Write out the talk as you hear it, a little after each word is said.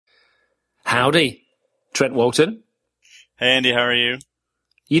Howdy, Trent Walton. Hey, Andy, how are you?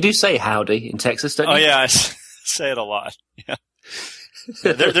 You do say howdy in Texas, don't you? Oh, yeah, I say it a lot. Yeah.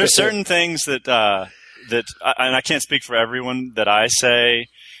 There's certain things that and I can't speak for everyone, that I say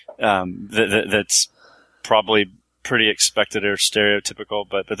that's probably pretty expected or stereotypical,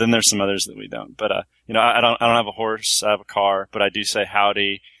 but then there's some others that we don't. But I don't have a horse, I have a car, but I do say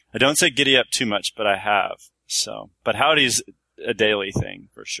howdy. I don't say giddy up too much, but I have. So, but howdy's a daily thing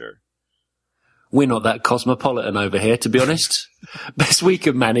for sure. We're not that cosmopolitan over here, to be honest. Best we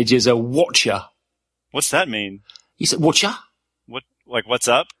can manage is a watcha. What's that mean? You said watcha? What, like what's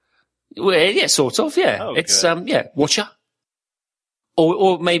up? Well, yeah, sort of, yeah. Oh, it's, good. watcha.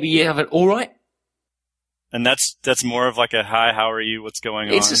 Or maybe you have an all right. And that's more of like a hi, how are you? What's going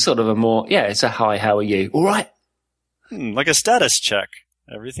on? It's a sort of it's a hi, how are you? All right. Like a status check.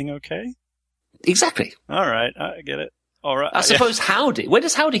 Everything okay? Exactly. All right. I get it. All right. I suppose howdy. Where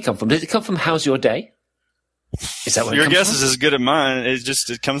does howdy come from? Does it come from how's your day? Is that where your it comes guess from? is as good as mine.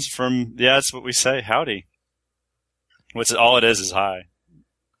 It comes from, it's what we say, howdy. All it is hi.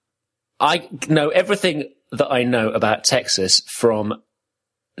 I know everything that I know about Texas from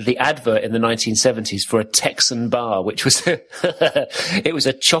the advert in the 1970s for a Texan bar, which was it was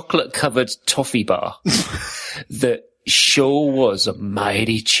a chocolate-covered toffee bar that sure was a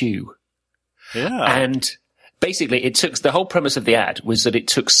mighty chew. Yeah. And basically, the whole premise of the ad was that it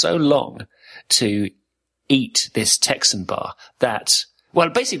took so long to eat this Texan bar that, well,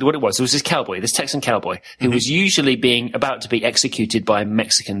 basically what it was this Texan cowboy, who was usually about to be executed by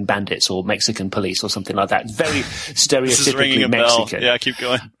Mexican bandits or Mexican police or something like that. Very stereotypically Mexican. Bell. Yeah, keep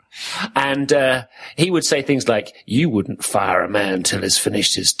going. And he would say things like, "You wouldn't fire a man till he's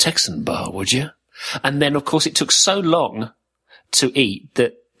finished his Texan bar, would you?" And then, of course, it took so long to eat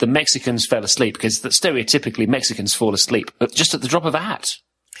that the Mexicans fell asleep, because stereotypically Mexicans fall asleep just at the drop of a hat.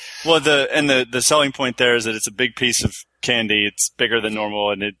 Well, the selling point there is that it's a big piece of candy. It's bigger than normal,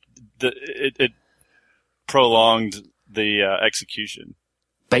 and it prolonged the execution.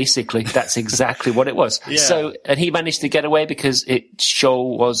 Basically, that's exactly what it was. Yeah. So, and he managed to get away because it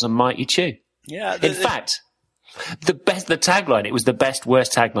sure was a mighty chew. Yeah. In fact, the tagline, it was the best,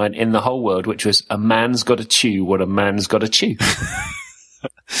 worst tagline in the whole world, which was, "A man's got to chew what a man's got to chew."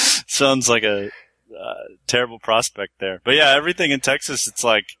 Sounds like a terrible prospect there. But yeah, everything in Texas, it's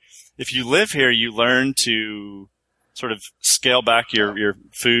like, if you live here, you learn to sort of scale back your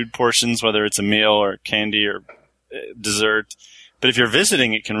food portions, whether it's a meal or candy or dessert. But if you're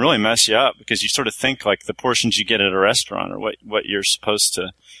visiting, it can really mess you up, because you sort of think like the portions you get at a restaurant are what you're supposed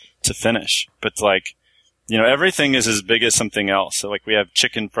to finish. But like, everything is as big as something else. So like we have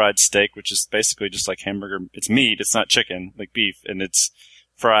chicken fried steak, which is basically just like hamburger. It's meat. It's not chicken, like beef, and it's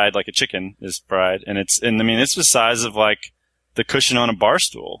fried like a chicken is fried. And it's the size of like the cushion on a bar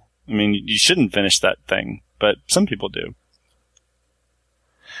stool. I mean, you shouldn't finish that thing, but some people do.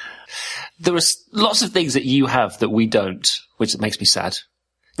 There are lots of things that you have that we don't, which makes me sad,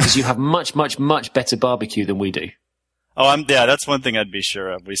 because you have much, much, much better barbecue than we do. Oh, that's one thing I'd be sure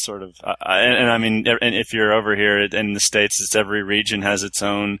of. We sort of, and if you're over here in the States, it's every region has its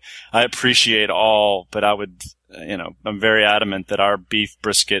own. I appreciate all, but I would, I'm very adamant that our beef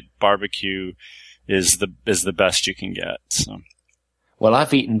brisket barbecue is the best you can get. So. Well,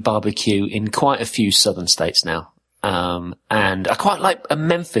 I've eaten barbecue in quite a few southern states now. And I quite like a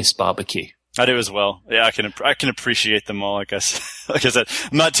Memphis barbecue. I do as well. Yeah, I can appreciate them all. Like I said,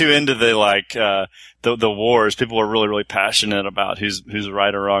 I'm not too into the wars. People are really, really passionate about who's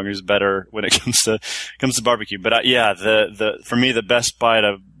right or wrong, who's better when it comes to barbecue. But for me, the best bite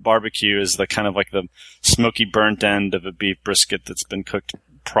of barbecue is the kind of like the smoky burnt end of a beef brisket that's been cooked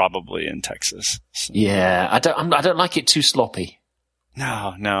probably in Texas. So. Yeah, I don't like it too sloppy.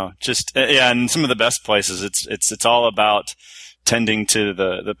 No, just and some of the best places, it's all about tending to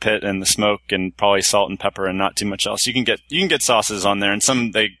the pit and the smoke, and probably salt and pepper and not too much else. You can get sauces on there, and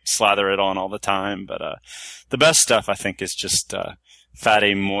some they slather it on all the time. But the best stuff, I think, is just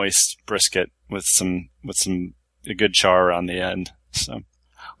fatty, moist brisket with a good char around the end. So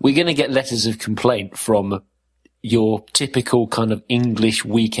we're going to get letters of complaint from your typical kind of English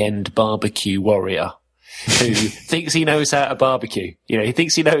weekend barbecue warrior who thinks he knows how to barbecue. He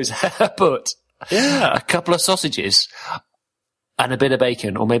thinks he knows how to put a couple of sausages and a bit of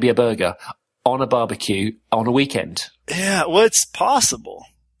bacon, or maybe a burger, on a barbecue on a weekend. Yeah, well, it's possible.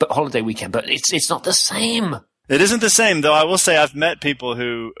 But holiday weekend, but it's not the same. It isn't the same, though. I will say I've met people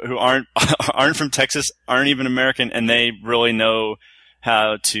who aren't from Texas, aren't even American, and they really know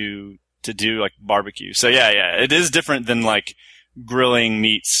how to do like barbecue. So yeah, it is different than like grilling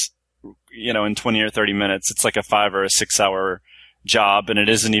meats, in 20 or 30 minutes. It's like a 5 or a 6 hour job, and it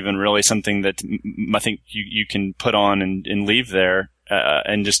isn't even really something that I think you can put on and leave there.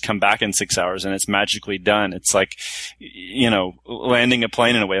 And just come back in 6 hours and it's magically done. It's like, landing a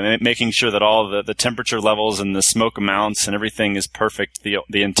plane in a way, making sure that all the temperature levels and the smoke amounts and everything is perfect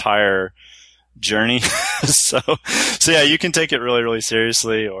the entire journey. so yeah, you can take it really, really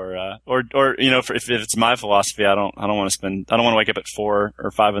seriously or if it's my philosophy, I don't want to wake up at 4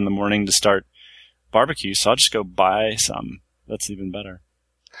 or 5 in the morning to start barbecue. So I'll just go buy some. That's even better.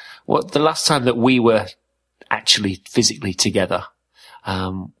 Well, the last time that we were actually physically together,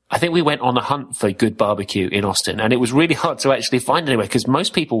 I think we went on a hunt for good barbecue in Austin, and it was really hard to actually find anywhere because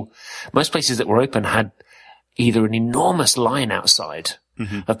most places that were open had either an enormous line outside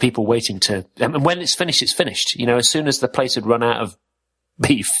of people waiting to, and when it's finished, it's finished. As soon as the place had run out of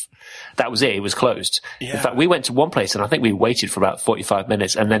beef, that was it. It was closed. Yeah. In fact, we went to one place and I think we waited for about 45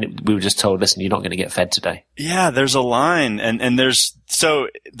 minutes and then we were just told, listen, you're not going to get fed today. Yeah, there's a line and there's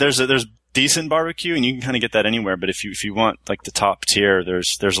decent barbecue and you can kind of get that anywhere. But if you want like the top tier,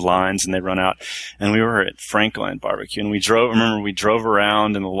 there's lines and they run out. And we were at Franklin Barbecue and we drove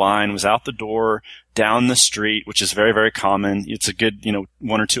around and the line was out the door down the street, which is very, very common. It's a good,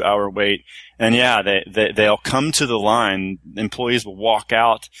 1 or 2 hour wait. And yeah, they'll come to the line. Employees will walk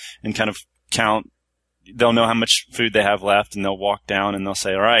out and kind of count. They'll know how much food they have left and they'll walk down and they'll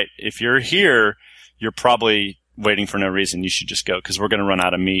say, all right, if you're here, you're probably waiting for no reason. You should just go because we're going to run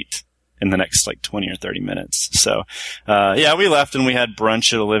out of meat in the next 20 or 30 minutes. So, yeah, we left and we had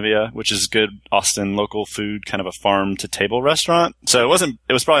brunch at Olivia, which is good Austin local food, kind of a farm to table restaurant. So it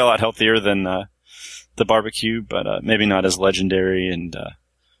was probably a lot healthier than, the barbecue, but, maybe not as legendary and,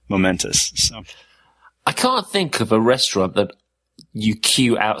 momentous. So I can't think of a restaurant that you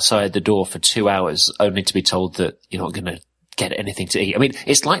queue outside the door for 2 hours only to be told that you're not going to get anything to eat. I mean,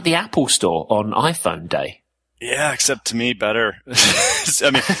 it's like the Apple Store on iPhone Day. Yeah, except to me better.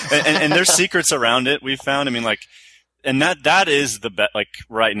 I mean, and there's secrets around it we've found. I mean, and that is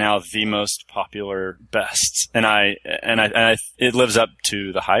right now the most popular best. And it lives up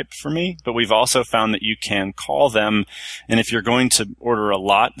to the hype for me, but we've also found that you can call them. And if you're going to order a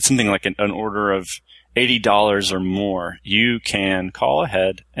lot, something like an order of $80 or more, you can call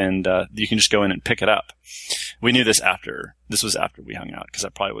ahead and, you can just go in and pick it up. We knew this was after we hung out because I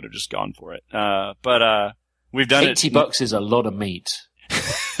probably would have just gone for it. But we've done $80 is a lot of meat.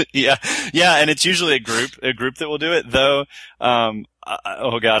 Yeah. And it's usually a group that will do it though.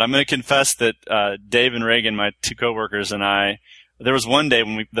 Oh God, I'm going to confess that, Dave and Reagan, my two coworkers and I, there was one day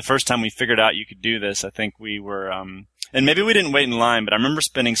when the first time we figured out you could do this, I think we were, and maybe we didn't wait in line, but I remember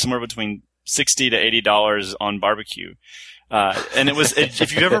spending somewhere between $60 to $80 on barbecue. And it was, if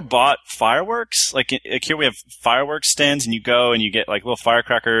you've ever bought fireworks, like here we have fireworks stands and you go and you get like little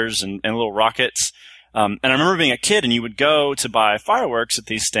firecrackers and little rockets. And I remember being a kid and you would go to buy fireworks at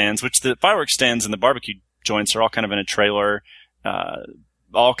these stands, which the fireworks stands and the barbecue joints are all kind of in a trailer,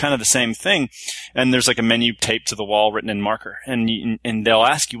 all kind of the same thing. And there's like a menu taped to the wall written in marker and they'll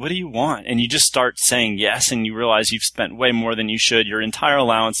ask you, what do you want? And you just start saying yes. And you realize you've spent way more than you should. Your entire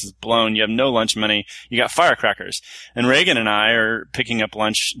allowance is blown. You have no lunch money. You got firecrackers. And Reagan and I are picking up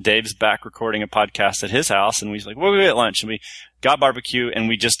lunch. Dave's back recording a podcast at his house. And we're like, we'll go get lunch. And we got barbecue and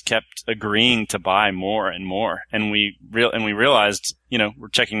we just kept agreeing to buy more and more. And we realized, we're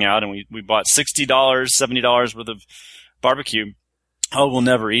checking out and we bought $60, $70 worth of barbecue. Oh, we'll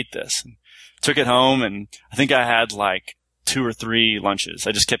never eat this. And took it home and I think I had like 2 or 3 lunches.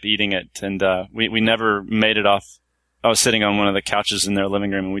 I just kept eating it and, we never made it off. I was sitting on one of the couches in their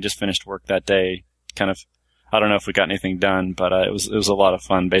living room and we just finished work that day. Kind of, I don't know if we got anything done, but, it was a lot of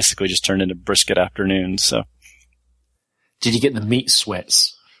fun. Basically just turned into brisket afternoon. So. Did you get the meat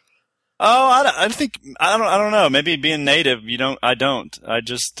sweats? Oh, I don't know. Maybe being native, I don't. I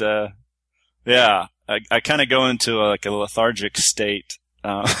just, yeah. I kind of go into a lethargic state,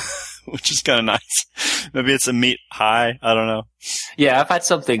 which is kind of nice. Maybe it's a meat high. I don't know. Yeah, I've had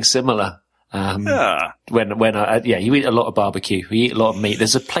something similar. Yeah. You eat a lot of barbecue. You eat a lot of meat.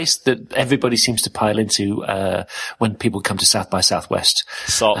 There's a place that everybody seems to pile into, when people come to South by Southwest.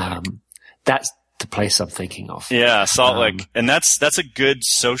 Salt Lake. That's the place I'm thinking of. Yeah, Salt Lake. And that's a good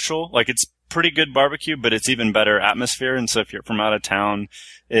social, it's pretty good barbecue, but it's even better atmosphere. And so if you're from out of town,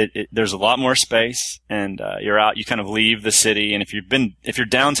 there's a lot more space and, you're out, you kind of leave the city. And if you're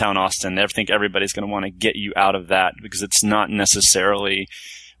downtown Austin, I think everybody's going to want to get you out of that because it's not necessarily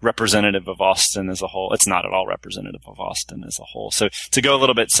representative of Austin as a whole. It's not at all representative of Austin as a whole. So to go a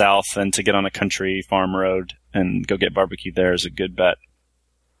little bit south and to get on a country farm road and go get barbecue there is a good bet.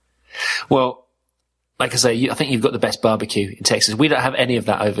 Well, like I say, I think you've got the best barbecue in Texas. We don't have any of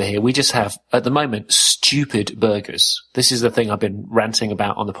that over here. We just have, at the moment, stupid burgers. This is the thing I've been ranting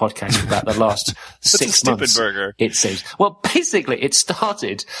about on the podcast for about the last 6 months. Stupid burger? It seems. Well, basically, it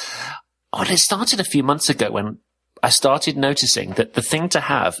started a few months ago when I started noticing that the thing to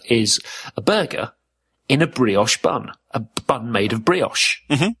have is a burger in a brioche bun, a bun made of brioche.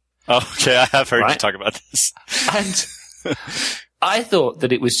 Mm-hmm. Oh, okay, I have heard you talk about this. And I thought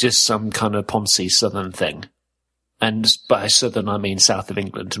that it was just some kind of Ponzi southern thing. And by southern, I mean south of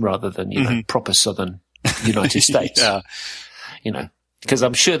England rather than, you know, proper southern United States. Yeah. You know, because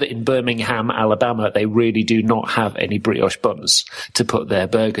I'm sure that in Birmingham, Alabama, they really do not have any brioche buns to put their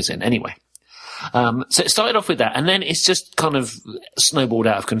burgers in anyway. So it started off with that, and then it's just kind of snowballed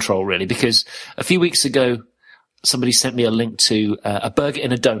out of control, really, because a few weeks ago, somebody sent me a link to a burger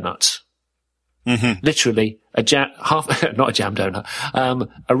in a donut. Mm-hmm. Literally, not a jam donut,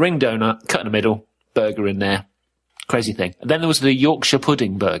 a ring donut, cut in the middle, burger in there. Crazy thing. And then there was the Yorkshire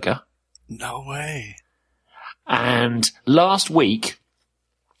pudding burger. No way. And last week,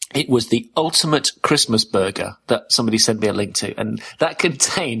 it was the ultimate Christmas burger that somebody sent me a link to. And that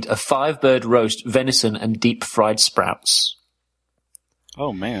contained a 5-bird roast, venison, and deep fried sprouts.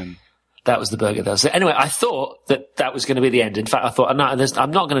 Oh, man. That was the burger that was there. Anyway, I thought that was going to be the end. In fact, I thought, no,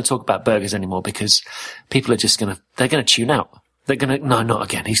 I'm not going to talk about burgers anymore because people are just they're going to tune out. No, not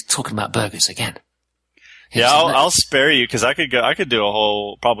again. He's talking about burgers again. Yeah, I'll spare you because I could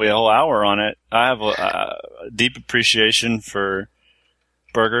do probably a whole hour on it. I have a deep appreciation for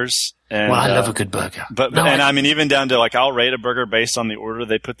burgers. And, well, I love a good burger. I mean, even down to I'll rate a burger based on the order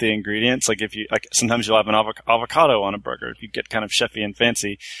they put the ingredients. Sometimes you'll have an avocado on a burger if you get kind of chefy and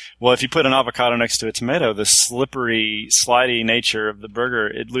fancy. Well, if you put an avocado next to a tomato, the slippery, slidey nature of the burger,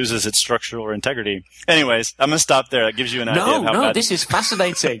 it loses its structural integrity. Anyways, I'm going to stop there. That gives you an idea of how bad. This is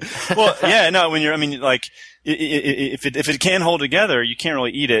fascinating. Well, yeah, no, if it can't hold together, you can't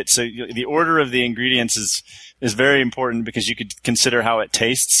really eat it. So the order of the ingredients is very important because you could consider how it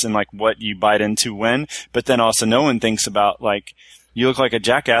tastes and what you bite into when, but then also no one thinks about you look like a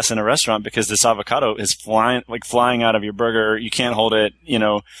jackass in a restaurant because this avocado is flying out of your burger. You can't hold it,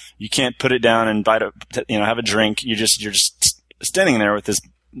 you can't put it down and bite it, have a drink. You're just standing there with this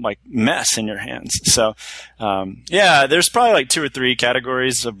mess in your hands. So, there's probably 2 or 3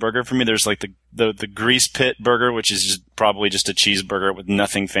 categories of burger for me. There's the grease pit burger, which is probably just a cheeseburger with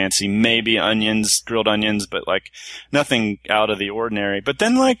nothing fancy, maybe onions, grilled onions, but nothing out of the ordinary. But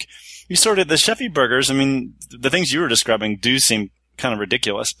then you sort of the chefy burgers. I mean, the things you were describing do seem kind of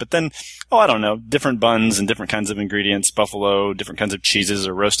ridiculous, but then, I don't know, different buns and different kinds of ingredients, buffalo, different kinds of cheeses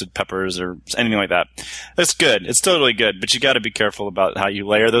or roasted peppers or anything like that. That's good. It's totally good, but you got to be careful about how you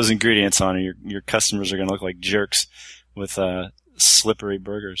layer those ingredients on, or your customers are going to look like jerks with slippery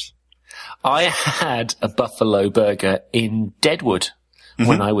burgers. I had a buffalo burger in Deadwood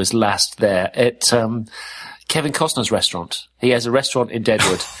when I was last there at Kevin Costner's restaurant. He has a restaurant in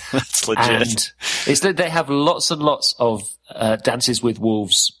Deadwood. That's legit. And they have lots and lots of Dances with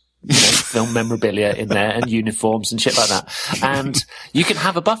Wolves film memorabilia in there and uniforms and shit like that. And you can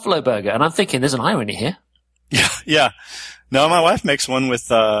have a buffalo burger. And I'm thinking there's an irony here. Yeah. No, my wife makes one with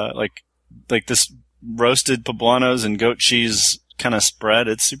this roasted poblanos and goat cheese kind of spread.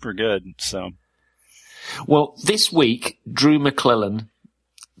 It's super good. So, well, this week Drew McClellan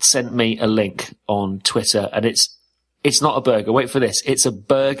sent me a link on Twitter, and it's not a burger. Wait for this. It's a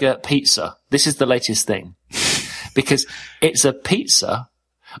burger pizza. This is the latest thing because it's a pizza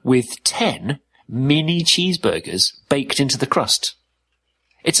with 10 mini cheeseburgers baked into the crust.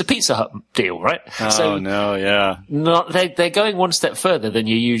 It's a Pizza Hut deal, right? Oh, no, yeah. They're going one step further than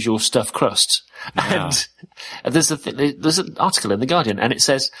your usual stuffed crust. Yeah. And there's an article in The Guardian, and it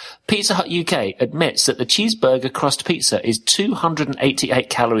says, Pizza Hut UK admits that the cheeseburger crust pizza is 288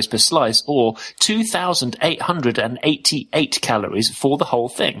 calories per slice, or 2,888 calories for the whole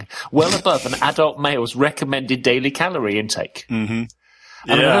thing, well above an adult male's recommended daily calorie intake. Mm-hmm.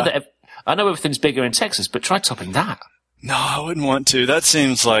 Yeah. And I know everything's bigger in Texas, but try topping that. No, I wouldn't want to. That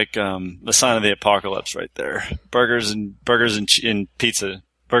seems like the sign of the apocalypse right there. Burgers and pizza.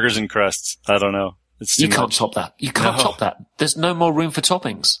 Burgers and crusts. I don't know. It's too much. Can't top that. You can't top that. There's no more room for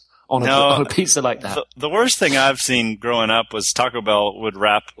toppings on a pizza like that. The worst thing I've seen growing up was Taco Bell would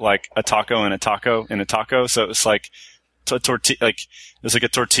wrap a taco in a taco in a taco. So it was a tortilla, it was a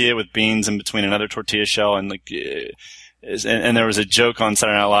tortilla with beans in between another tortilla shell, and and there was a joke on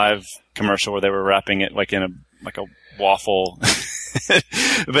Saturday Night Live commercial where they were wrapping it in a waffle.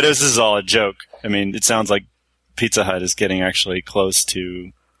 But this is all a joke. I mean, it sounds like Pizza Hut is getting actually close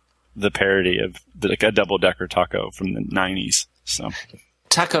to the parody of a double-decker taco from the 90s. So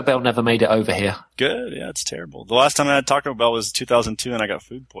Taco Bell never made it over here. Good. Yeah, it's terrible. The last time I had Taco Bell was 2002, and I got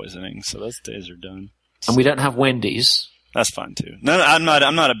food poisoning. So those days are done. And we don't have Wendy's. That's fine too. No, I'm not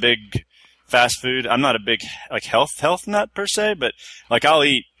a big fast food. I'm not a big like health nut per se, but like I'll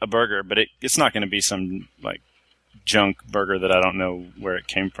eat a burger, but it's not going to be some like junk burger that I don't know where it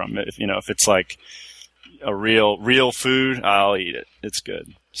came from. If it's like a real food, I'll eat it. It's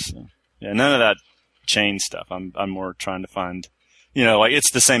good. So yeah, none of that chain stuff. I'm more trying to find, like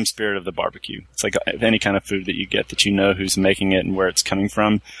it's the same spirit of the barbecue. It's like any kind of food that you get that who's making it and where it's coming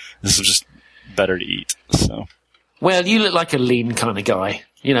from. This is just better to eat. So. Well, you look like a lean kind of guy.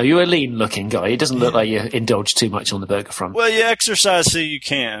 You're a lean-looking guy. It doesn't look like you indulge too much on the burger front. Well, you exercise so you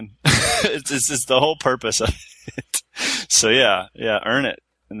can. it's the whole purpose of it. So yeah, earn it.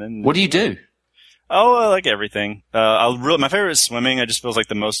 And then what do you do? Oh, I like everything. My favorite is swimming. It just feels like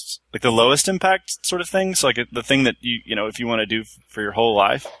the lowest impact sort of thing. So like the thing that if you want to do for your whole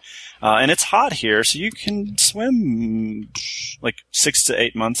life. And it's hot here, so you can swim like 6 to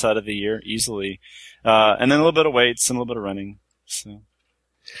 8 months out of the year easily. And then a little bit of weights and a little bit of running. So.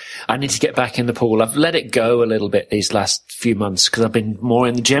 I need to get back in the pool. I've let it go a little bit these last few months because I've been more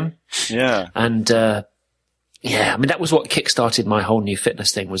in the gym. Yeah. And, that was what kickstarted my whole new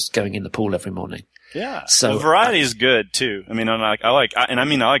fitness thing, was going in the pool every morning. Yeah. So variety is good too. I mean, I like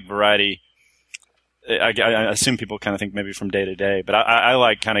variety. I assume people kind of think maybe from day to day, but I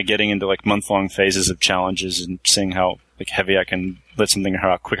like kind of getting into like month-long phases of challenges and seeing how like heavy I can lift something or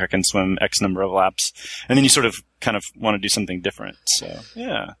how quick I can swim X number of laps. And then you sort of kind of want to do something different. So,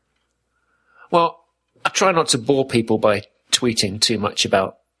 yeah. Well, I try not to bore people by tweeting too much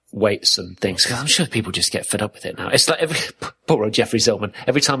about weights and things, because I'm sure people just get fed up with it now. It's like poor old Jeffrey Zillman.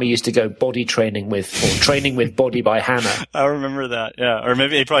 Every time he used to go training with Body by Hannah. I remember that. Yeah. Or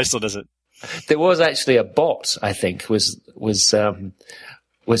maybe he probably still does it. There was actually a bot, I think, is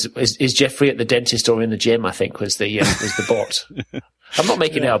Jeffrey at the dentist or in the gym, I think, was the bot. I'm not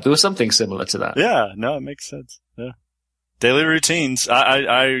making it up. There was something similar to that. Yeah, no, it makes sense. Yeah. Daily routines.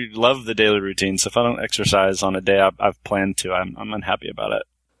 I love the daily routines. If I don't exercise on a day I've planned to, I'm unhappy about it.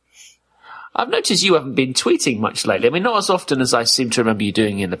 I've noticed you haven't been tweeting much lately. I mean, not as often as I seem to remember you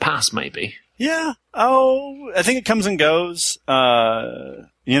doing in the past, maybe. Yeah. Oh, I think it comes and goes. I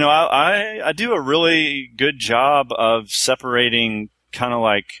do a really good job of separating kind of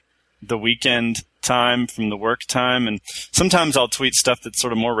like the weekend time from the work time. And sometimes I'll tweet stuff that's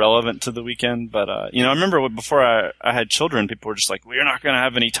sort of more relevant to the weekend. But, I remember before I had children, people were just like, well, you're not going to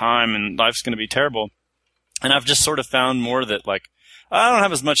have any time and life's going to be terrible. And I've just sort of found more that like, I don't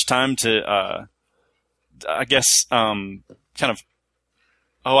have as much time to,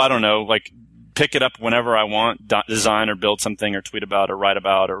 like pick it up whenever I want, design or build something or tweet about or write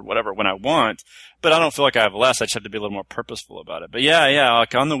about or whatever when I want. But I don't feel like I have less. I just have to be a little more purposeful about it. But yeah,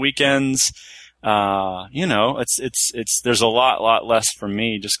 like on the weekends, there's a lot less for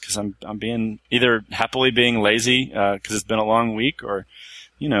me just because I'm being either happily being lazy, because it's been a long week, or,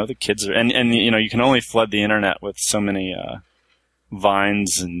 the kids are, and you can only flood the internet with so many,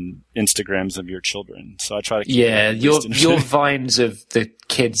 vines and Instagrams of your children. So I try to keep your vines of the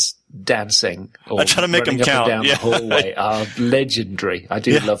kids dancing or I try to make them count down the hallway are legendary. I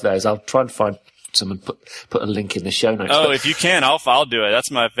do love those. I'll try and find some and put a link in the show notes. Oh, if you can, I'll do it.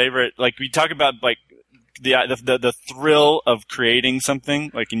 That's my favorite. Like we talk about like the thrill of creating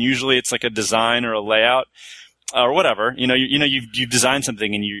something, like, and usually it's like a design or a layout or whatever. You've designed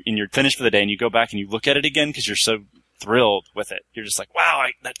something and you're finished for the day and you go back and you look at it again because you're so thrilled with it. You're just like, wow,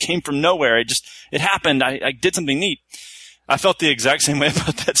 that came from nowhere. It happened. I did something neat. I felt the exact same way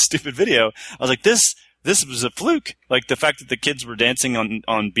about that stupid video. I was like, this was a fluke. Like the fact that the kids were dancing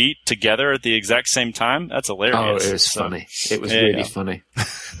on beat together at the exact same time. That's hilarious. Oh, it was funny. It was really funny.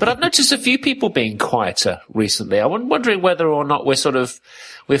 But I've noticed a few people being quieter recently. I'm wondering whether or not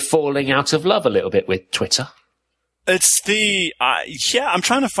we're falling out of love a little bit with Twitter. It's I'm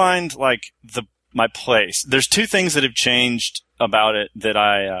trying to find like my place. There's two things that have changed about it that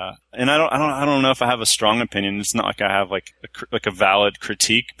I don't know if I have a strong opinion. It's not like I have like a valid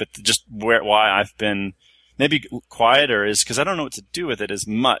critique, but just why I've been maybe quieter is because I don't know what to do with it as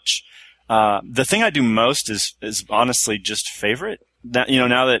much. The thing I do most is honestly just favorite.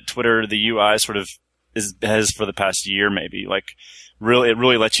 Now that Twitter, the UI sort of has for the past year maybe, like it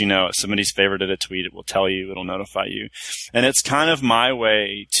really lets you know if somebody's favorited a tweet. It will tell you, it'll notify you. And it's kind of my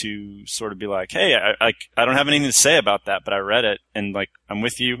way to sort of be like, hey, I don't have anything to say about that, but I read it and like I'm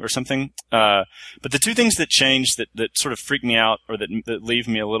with you or something. But the two things that changed that sort of freak me out or that leave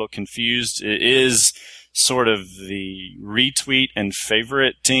me a little confused is sort of the retweet and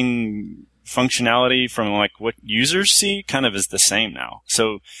favoriting functionality from like what users see kind of is the same now.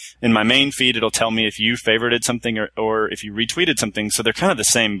 So in my main feed, it'll tell me if you favorited something or if you retweeted something. So they're kind of the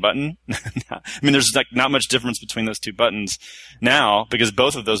same button. I mean, there's like not much difference between those two buttons now because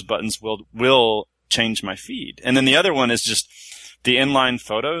both of those buttons will change my feed. And then the other one is just the inline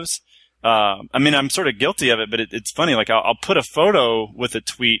photos. I mean, I'm sort of guilty of it, but it's funny. Like, I'll put a photo with a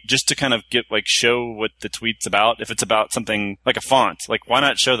tweet just to kind of show what the tweet's about. If it's about something like a font, like, why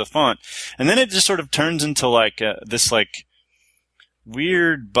not show the font? And then it just sort of turns into like this like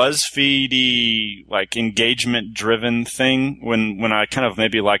weird BuzzFeedy like engagement driven thing when I kind of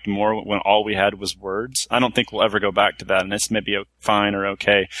maybe liked more when all we had was words. I don't think we'll ever go back to that, and it's maybe fine or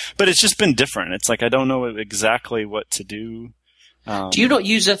okay, but it's just been different. It's like I don't know exactly what to do. Do you not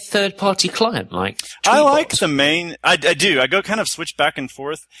use a third-party client like Tweetbot? I like the main. I do. I go kind of switch back and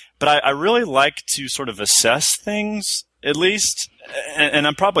forth, but I really like to sort of assess things at least, and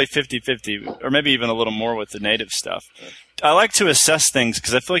I'm probably 50-50, or maybe even a little more with the native stuff. I like to assess things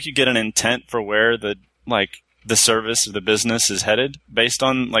because I feel like you get an intent for where the service or the business is headed based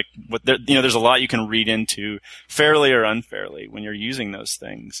on like what there's a lot you can read into fairly or unfairly when you're using those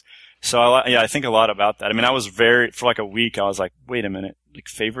things. So I think a lot about that. I mean, for like a week, I was like, wait a minute, like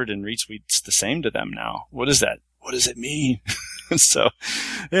favorite and retweet's the same to them now. What is that? What does it mean? So,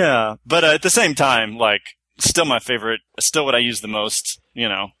 yeah. But at the same time, like, still my favorite, still what I use the most,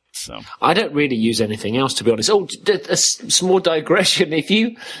 so. I don't really use anything else, to be honest. Oh, a small digression. If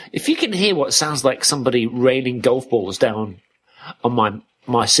you can hear what sounds like somebody raining golf balls down on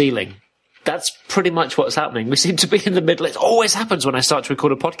my ceiling, that's pretty much what's happening. We seem to be in the middle. It always happens when I start to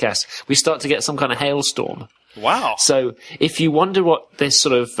record a podcast. We start to get some kind of hailstorm. Wow. So if you wonder what this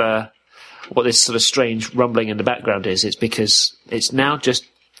sort of strange rumbling in the background is, it's because it's now just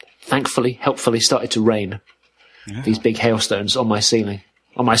helpfully started to rain. Yeah. These big hailstones on my ceiling,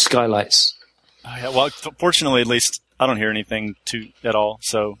 on my skylights. Oh, yeah. Well, fortunately, at least I don't hear anything at all.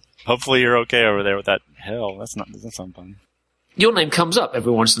 So hopefully you're okay over there with that hail. That's not fun. Your name comes up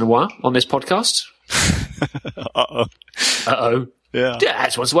every once in a while on this podcast. Uh-oh. Yeah. Yeah,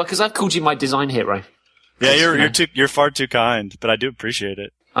 that's once in a while because I've called you my design hero. Yeah, you're far too kind, but I do appreciate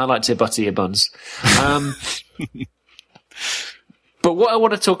it. I like to butter your buns. But what I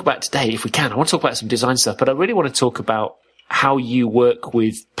want to talk about today, if we can, I want to talk about some design stuff, but I really want to talk about how you work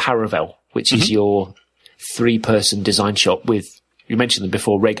with Paravel, which is your 3-person design shop with, you mentioned them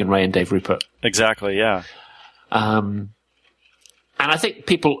before, Reagan Ray and Dave Rupert. Exactly, yeah. And I think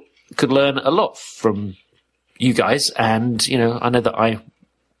people could learn a lot from you guys, and, I know that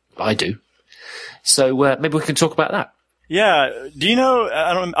I do. So maybe we can talk about that. Yeah. Do you know,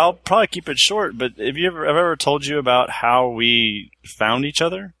 I'll probably keep it short, but have I ever told you about how we found each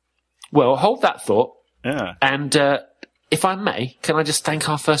other? Well, hold that thought. Yeah. And if I may, can I just thank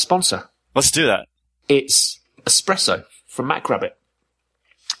our first sponsor? Let's do that. It's Espresso from MacRabbit.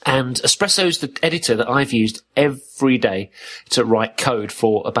 And Espresso's the editor that I've used every day to write code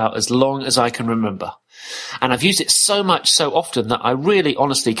for about as long as I can remember. And I've used it so much, so often that I really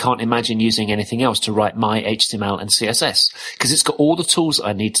honestly can't imagine using anything else to write my HTML and CSS, because it's got all the tools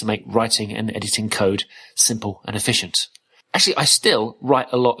I need to make writing and editing code simple and efficient. Actually, I still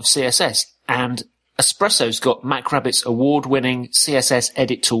write a lot of CSS, and Espresso's got MacRabbit's award-winning CSS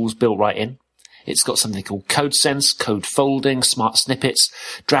edit tools built right in. It's got something called CodeSense, code folding, smart snippets,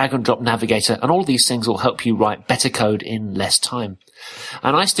 drag and drop navigator, and all these things will help you write better code in less time.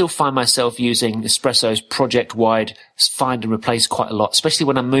 And I still find myself using Espresso's project-wide find and replace quite a lot, especially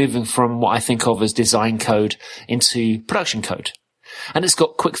when I'm moving from what I think of as design code into production code. And it's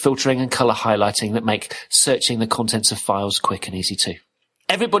got quick filtering and color highlighting that make searching the contents of files quick and easy too.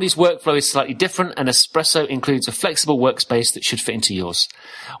 Everybody's workflow is slightly different, and Espresso includes a flexible workspace that should fit into yours.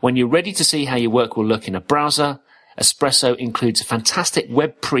 When you're ready to see how your work will look in a browser, Espresso includes a fantastic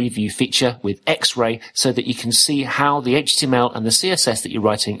web preview feature with X-Ray so that you can see how the HTML and the CSS that you're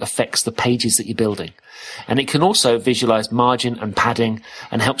writing affects the pages that you're building. And it can also visualize margin and padding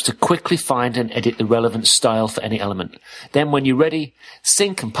and helps to quickly find and edit the relevant style for any element. Then when you're ready,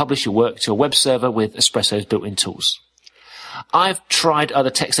 sync and publish your work to a web server with Espresso's built-in tools. I've tried other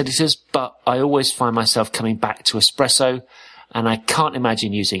text editors, but I always find myself coming back to Espresso, and I can't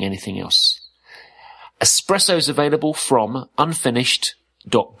imagine using anything else. Espresso is available from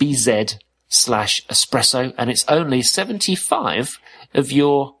unfinished.bz/espresso, and it's only 75 of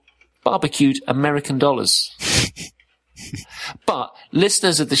your barbecued American dollars. But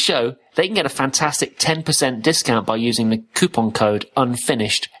listeners of the show, they can get a fantastic 10% discount by using the coupon code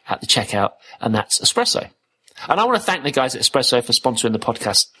unfinished at the checkout, and that's Espresso. And I want to thank the guys at Espresso for sponsoring the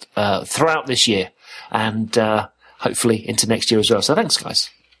podcast throughout this year and hopefully into next year as well. So thanks, guys.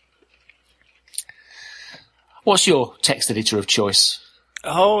 What's your text editor of choice?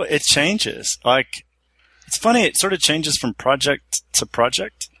 Oh, it changes. Like, it's funny. It sort of changes from project to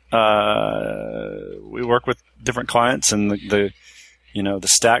project. We work with different clients, and the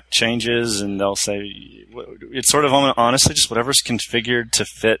stack changes, and they'll say it's sort of honestly just whatever's configured to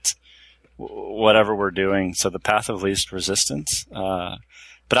fit whatever we're doing. So the path of least resistance.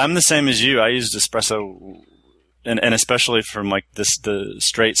 But I'm the same as you. I used Espresso, and especially from like the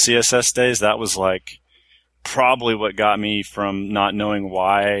straight CSS days. That was like probably what got me from not knowing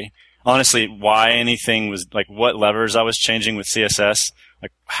why anything was, like, what levers I was changing with CSS,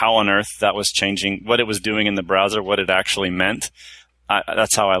 like how on earth that was changing, what it was doing in the browser, what it actually meant.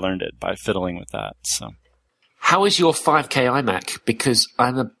 That's how I learned it, by fiddling with that. So, how is your 5K iMac? Because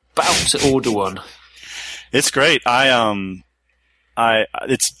I'm about to order one. It's great.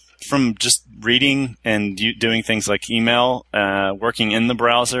 It's from just reading and doing things like email, working in the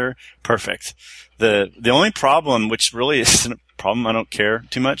browser. Perfect. The only problem, which really isn't a problem, I don't care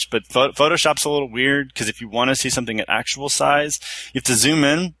too much, but Photoshop's a little weird, because if you want to see something at actual size, you have to zoom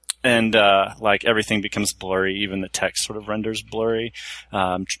in, and like everything becomes blurry. Even the text sort of renders blurry.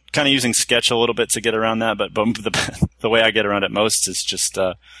 Kind of using Sketch a little bit to get around that, but the way I get around it most is just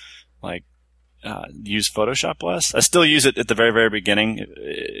use Photoshop less. I still use it at the very, very beginning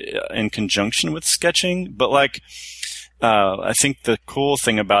in conjunction with sketching, but I think the cool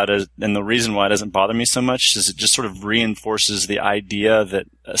thing about it, and the reason why it doesn't bother me so much, is it just sort of reinforces the idea that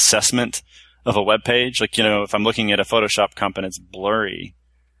assessment of a web page, like, if I'm looking at a Photoshop comp and it's blurry,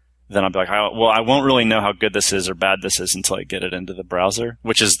 then I'll be like, I won't really know how good this is or bad this is until I get it into the browser,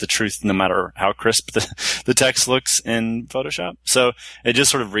 which is the truth no matter how crisp the text looks in Photoshop. So it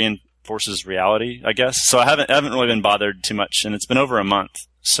just sort of reinforces reality, I guess. So I haven't really been bothered too much, and it's been over a month.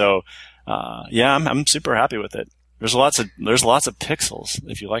 So I'm super happy with it. There's lots of pixels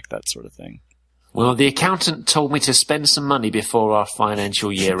if you like that sort of thing. Well, the accountant told me to spend some money before our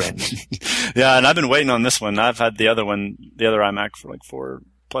financial year end. Yeah, and I've been waiting on this one. I've had the other iMac for like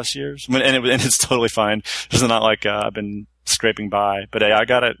 4+ years, and it's totally fine. It's not like I've been scraping by, but I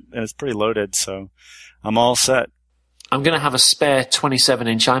got it, and it's pretty loaded, so I'm all set. I'm going to have a spare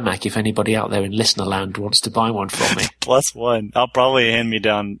 27-inch iMac if anybody out there in listener land wants to buy one from me. +1. I'll probably hand me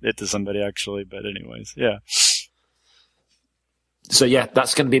down it to somebody, actually, but anyways, yeah. So yeah,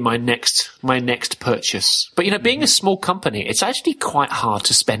 that's going to be my next purchase. But being a small company, it's actually quite hard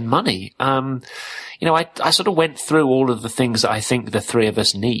to spend money. I sort of went through all of the things that I think the three of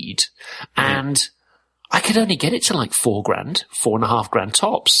us need, and I could only get it to like $4,000, $4,500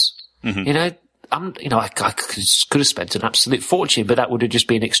 tops. Mm-hmm. I could have spent an absolute fortune, but that would have just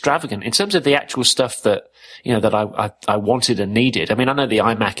been extravagant. In terms of the actual stuff that I wanted and needed, I mean, I know the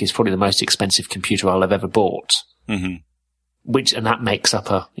iMac is probably the most expensive computer I'll have ever bought. Mm-hmm. And that makes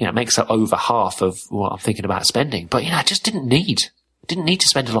up over half of what I'm thinking about spending. But, I just didn't need to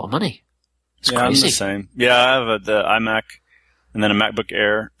spend a lot of money. It's crazy. I'm the same. Yeah, I have the iMac and then a MacBook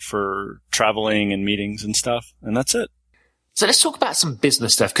Air for traveling and meetings and stuff, and that's it. So let's talk about some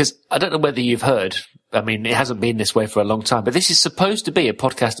business stuff, because I don't know whether you've heard. I mean, it hasn't been this way for a long time, but this is supposed to be a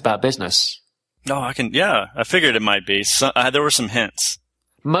podcast about business. I figured it might be. So, there were some hints.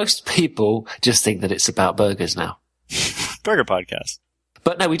 Most people just think that it's about burgers now. Burger podcast.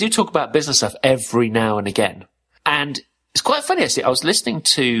 But no, we do talk about business stuff every now and again. And it's quite funny, actually. I was listening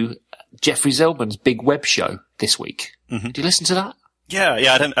to Jeffrey Zeldman's Big Web Show this week. Mm-hmm. Did you listen to that? Yeah.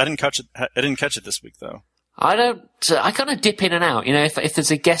 I didn't catch it. I didn't catch it this week, though. I kind of dip in and out. If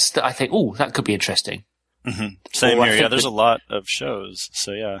there's a guest that I think, oh, that could be interesting. Mm-hmm. Same here. Yeah, there's a lot of shows.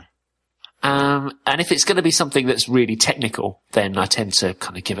 So yeah. And if it's going to be something that's really technical, then I tend to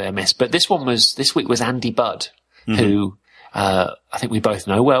kind of give it a miss. But this week was Andy Budd. Mm-hmm. Who I think we both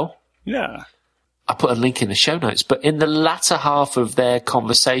know well. Yeah. I put a link in the show notes. But in the latter half of their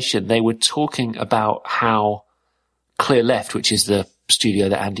conversation, they were talking about how Clear Left, which is the studio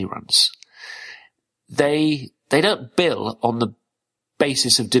that Andy runs, they don't bill on the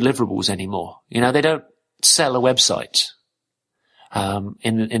basis of deliverables anymore. They don't sell a website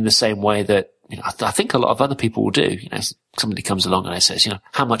in the same way that I think a lot of other people will do. Somebody comes along and they says,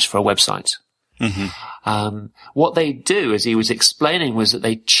 how much for a website? Mm-hmm. What they do, as he was explaining, was that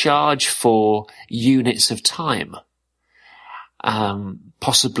they charge for units of time,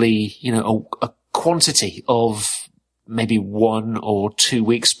 possibly, a quantity of maybe 1 or 2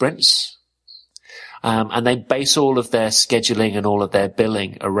 week sprints. And they base all of their scheduling and all of their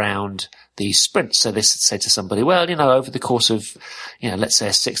billing around these sprints. So they say to somebody, well, over the course of, let's say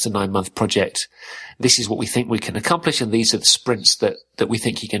a 6 to 9 month project, this is what we think we can accomplish, and these are the sprints that we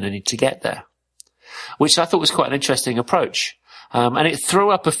think you're going to need to get there. Which I thought was quite an interesting approach. And it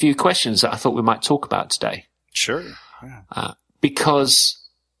threw up a few questions that I thought we might talk about today. Sure. Yeah. Because,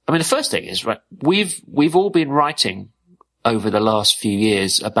 I mean, the first thing is, right, we've all been writing over the last few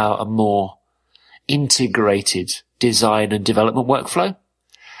years about a more integrated design and development workflow.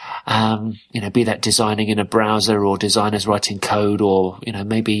 Be that designing in a browser or designers writing code or,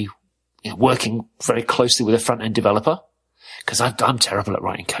 maybe working very closely with a front-end developer. Because I'm terrible at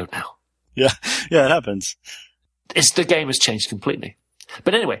writing code now. Yeah, it happens. The game has changed completely.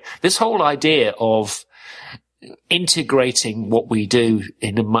 But anyway, this whole idea of integrating what we do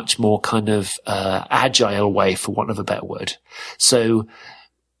in a much more kind of agile way, for want of a better word. So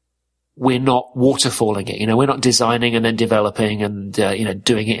we're not waterfalling it. We're not designing and then developing and,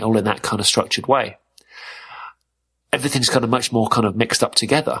 doing it all in that kind of structured way. Everything's kind of much more kind of mixed up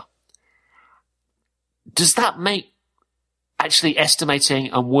together. Does that make actually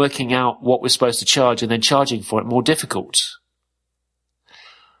estimating and working out what we're supposed to charge and then charging for it more difficult?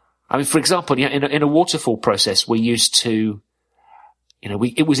 I mean, for example, in a waterfall process, we used to,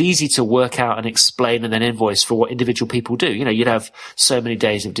 it was easy to work out and explain and then invoice for what individual people do. You'd have so many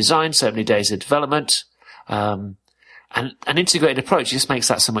days of design, so many days of development, and an integrated approach just makes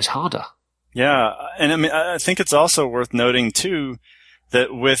that so much harder. Yeah. And I mean, I think it's also worth noting too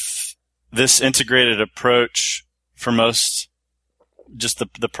that with this integrated approach for most, just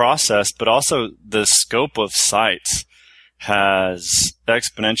the process, but also the scope of sites has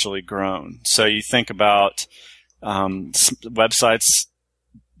exponentially grown. So you think about websites,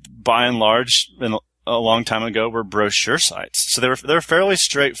 by and large, a long time ago, were brochure sites. So they're fairly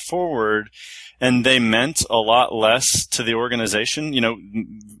straightforward, and they meant a lot less to the organization.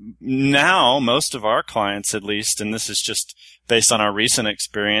 Now most of our clients, at least, and this is just based on our recent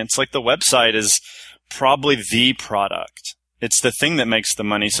experience, like the website is probably the product. It's the thing that makes the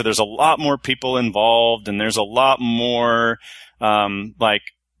money. So there's a lot more people involved, and there's a lot more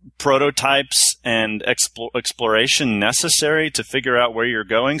prototypes and exploration necessary to figure out where you're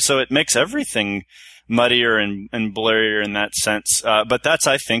going. So it makes everything muddier and blurrier in that sense. But that's,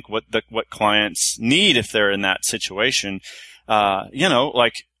 I think, what clients need if they're in that situation. And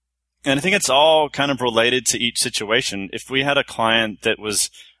I think it's all kind of related to each situation. If we had a client that was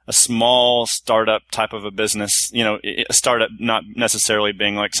a small startup type of a business, a startup not necessarily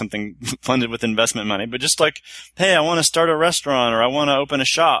being like something funded with investment money, but just like, hey, I want to start a restaurant or I want to open a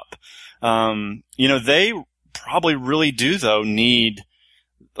shop. They probably really do though need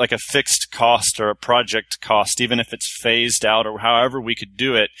like a fixed cost or a project cost, even if it's phased out or however we could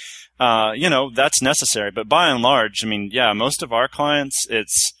do it. That's necessary. But by and large, I mean, yeah, most of our clients,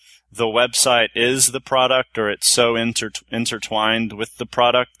 it's the website is the product, or it's so intertwined with the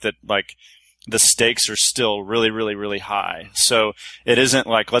product that like the stakes are still really, really, really high. So it isn't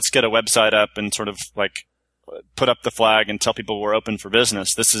like, let's get a website up and sort of like put up the flag and tell people we're open for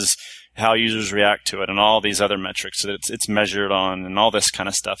business. This is how users react to it and all these other metrics that it's measured on and all this kind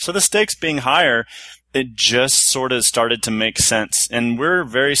of stuff. So the stakes being higher, it just sort of started to make sense. And we're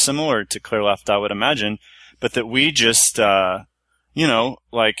very similar to Clearleft, I would imagine, but that we just, it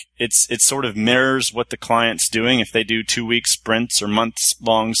sort of mirrors what the client's doing. If they do 2-week sprints or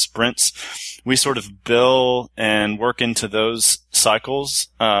months-long sprints, we sort of bill and work into those cycles.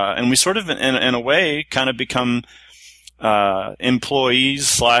 And we sort of, in a way, kind of become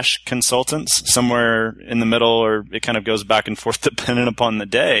employees / consultants somewhere in the middle, or it kind of goes back and forth depending upon the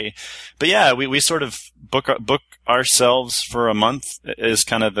day. But yeah, we sort of book ourselves for a month is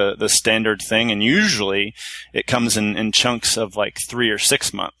kind of the standard thing. And usually it comes in chunks of like 3 or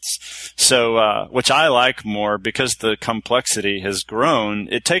 6 months. So, which I like more because the complexity has grown.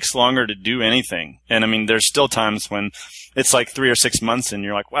 It takes longer to do anything. And I mean, there's still times when it's like 3 or 6 months and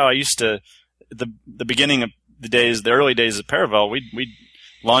you're like, wow, I used to, the beginning of the early days of Paravel, we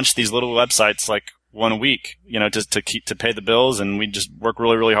launched these little websites like one a week, to pay the bills, and we just work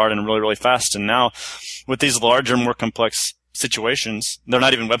really, really hard and really, really fast. And now with these larger, more complex situations, they're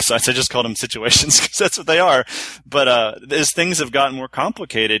not even websites. I just called them situations because that's what they are. But, as things have gotten more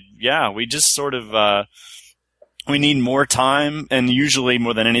complicated, yeah, we just sort of, we need more time, and usually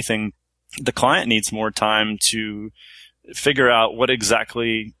more than anything, the client needs more time to figure out what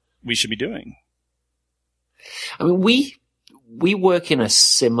exactly we should be doing. I mean, we work in a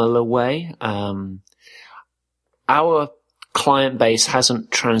similar way. Our client base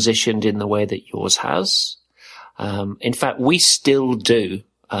hasn't transitioned in the way that yours has. In fact, we still do.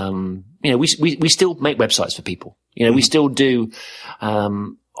 We still make websites for people. We still do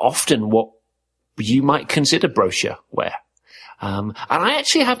often what you might consider brochureware. And I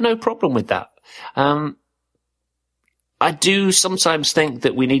actually have no problem with that. I do sometimes think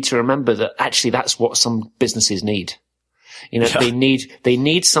that we need to remember that actually that's what some businesses need. You know, they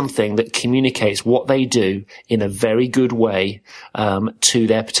need something that communicates what they do in a very good way, to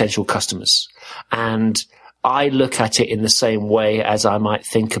their potential customers. And I look at it in the same way as I might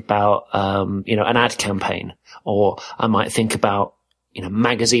think about, an ad campaign, or I might think about,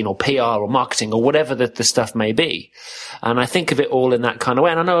 magazine or PR or marketing or whatever the stuff may be. And I think of it all in that kind of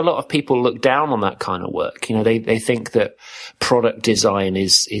way. And I know a lot of people look down on that kind of work. They think that product design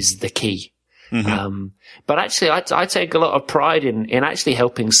is the key. Mm-hmm. But actually I take a lot of pride in actually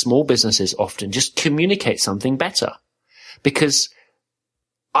helping small businesses often just communicate something better, because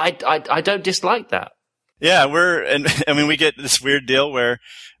I don't dislike that. Yeah, we get this weird deal where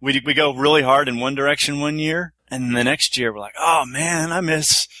we go really hard in one direction one year, and the next year we're like, oh man, I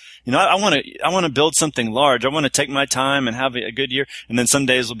want to build something large. I want to take my time and have a good year. And then some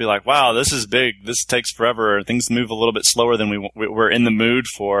days we'll be like, wow, this is big. This takes forever. Or things move a little bit slower than we're in the mood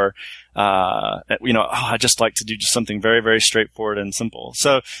for. I just like to do just something very, very straightforward and simple.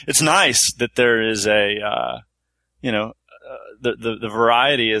 So it's nice that there is the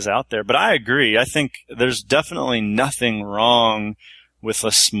variety is out there. But I agree. I think there's definitely nothing wrong with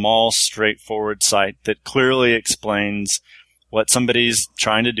a small, straightforward site that clearly explains what somebody's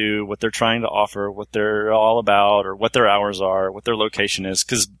trying to do, what they're trying to offer, what they're all about, or what their hours are, what their location is.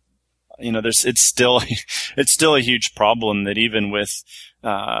 Because it's still a huge problem that even with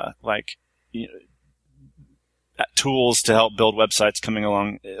tools to help build websites coming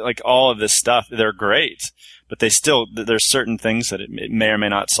along, like all of this stuff, they're great, but there's certain things that it may or may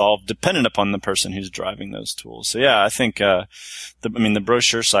not solve dependent upon the person who's driving those tools. So yeah, I think the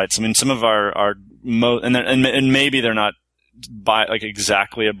brochure sites, some of our and maybe they're not by like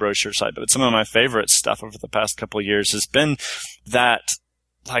exactly a brochure site, but some of my favorite stuff over the past couple of years has been that,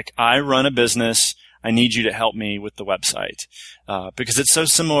 like, I run a business, I need you to help me with the website, because it's so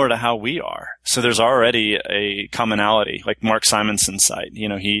similar to how we are. So there's already a commonality, like Mark Simonson's site.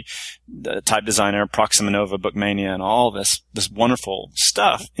 He, the type designer, Proxima Nova, Bookmania, and all this wonderful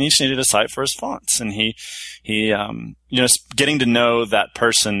stuff. And he just needed a site for his fonts. And he getting to know that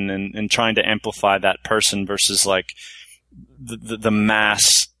person and trying to amplify that person versus like the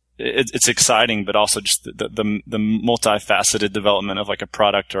mass. It's exciting, but also just the multifaceted development of like a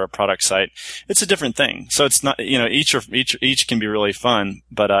product or a product site. It's a different thing. So it's not, each can be really fun,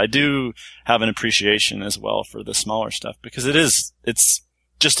 but I do have an appreciation as well for the smaller stuff, because it's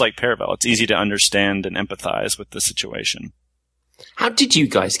just like Paravel. It's easy to understand and empathize with the situation. How did you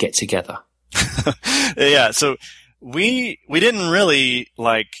guys get together? Yeah. So we didn't really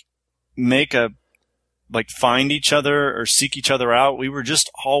find each other or seek each other out. We were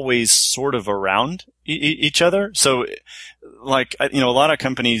just always sort of around each other. So a lot of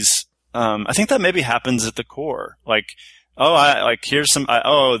companies, I think that maybe happens at the core.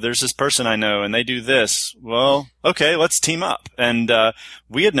 There's this person I know and they do this. Well, okay, let's team up. And,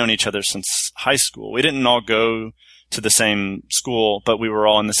 we had known each other since high school. We didn't all go to the same school, but we were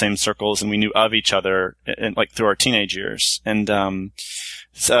all in the same circles and we knew of each other through our teenage years. And,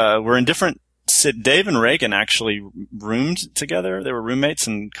 we're in different. Dave and Reagan actually roomed together. They were roommates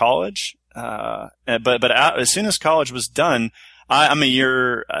in college. But as soon as college was done, I'm a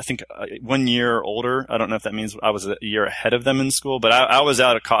year, I think 1 year older. I don't know if that means I was a year ahead of them in school, but I was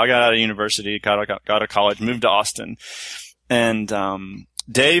I got out of university, got out of college, moved to Austin. And,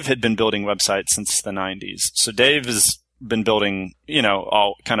 Dave had been building websites since the 90s. So Dave has been building,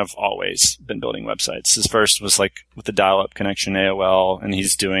 always been building websites. His first was with the dial-up connection AOL, and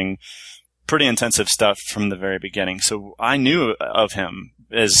he's doing pretty intensive stuff from the very beginning. So I knew of him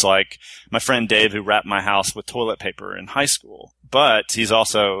as my friend Dave, who wrapped my house with toilet paper in high school. But he's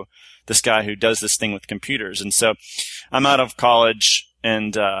also this guy who does this thing with computers. And so I'm out of college,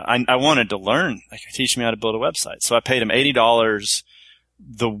 and I wanted to learn. Teach me how to build a website. So I paid him $80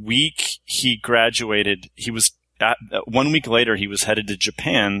 the week he graduated. He was 1 week later, he was headed to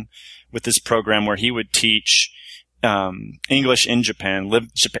Japan with this program where he would teach English in Japan,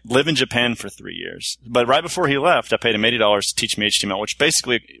 live in Japan for 3 years. But right before he left, I paid him $80 to teach me HTML, which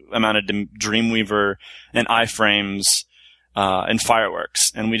basically amounted to Dreamweaver and iframes, and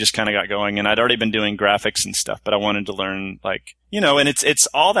Fireworks. And we just kind of got going, and I'd already been doing graphics and stuff, but I wanted to learn and it's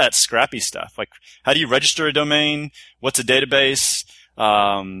all that scrappy stuff. How do you register a domain? What's a database?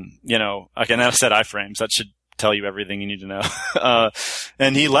 And I said iframes. That should tell you everything you need to know.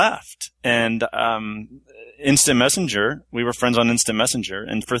 And he left. And, Instant Messenger, we were friends on Instant Messenger,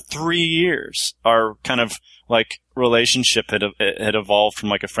 and for 3 years, our kind of relationship had evolved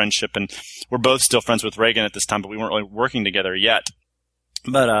from a friendship, and we're both still friends with Reagan at this time, but we weren't really working together yet.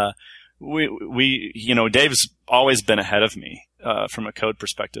 But, Dave's always been ahead of me. from a code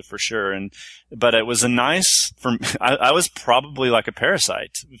perspective for sure. But it was I was probably like a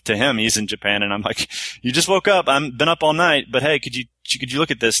parasite to him. He's in Japan and I'm like, you just woke up. I've been up all night, but hey, could you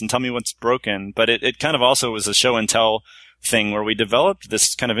look at this and tell me what's broken? But it kind of also was a show and tell thing where we developed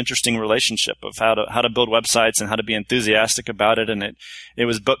this kind of interesting relationship of how to build websites and how to be enthusiastic about it. And it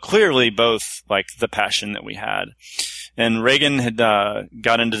was clearly both like the passion that we had. And Reagan had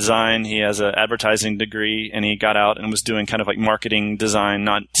got into design. He has an advertising degree, and he got out and was doing kind of like marketing design,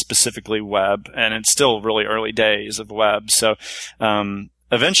 not specifically web. And it's still really early days of web. So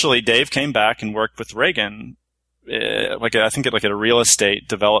eventually Dave came back and worked with Reagan, I think at a real estate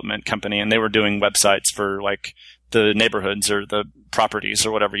development company, and they were doing websites for like the neighborhoods or the properties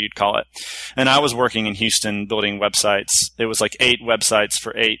or whatever you'd call it. And I was working in Houston building websites. It was like 8 websites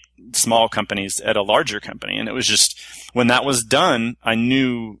for 8 small companies at a larger company. And it was just, when that was done, I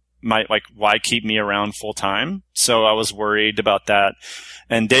knew why keep me around full time? So I was worried about that.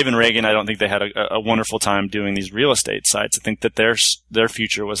 And Dave and Reagan, I don't think they had a wonderful time doing these real estate sites. I think that their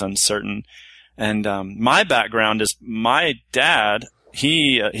future was uncertain. And my background is my dad,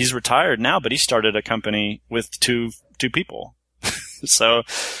 he's retired now, but he started a company with two people. So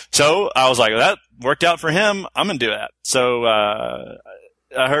I was like, that worked out for him. I'm going to do that. So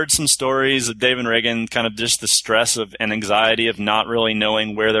I heard some stories of Dave and Reagan, kind of just the stress and anxiety of not really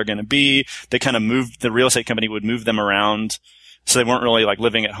knowing where they're going to be. They kind of the real estate company would move them around. So they weren't really like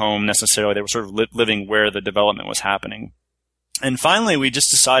living at home necessarily. They were sort of living where the development was happening. And finally, we just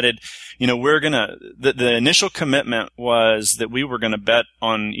decided, the initial commitment was that we were going to bet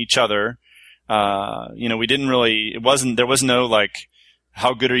on each other. We didn't really, there was no like,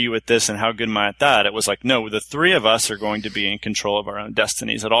 how good are you at this and how good am I at that? It was like, no, the 3 of us are going to be in control of our own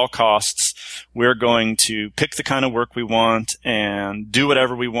destinies at all costs. We're going to pick the kind of work we want and do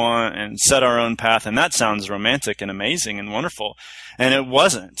whatever we want and set our own path. And that sounds romantic and amazing and wonderful. And it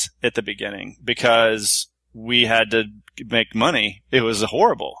wasn't at the beginning because we had to make money. It was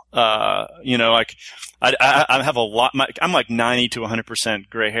horrible. I have a lot, I'm like 90 to 100%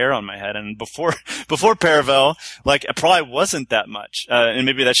 gray hair on my head. And before Paravel, like it probably wasn't that much. And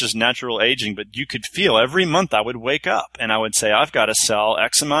maybe that's just natural aging, but you could feel every month I would wake up and I would say, I've got to sell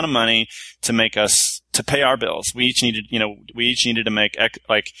X amount of money to pay our bills. We each needed to make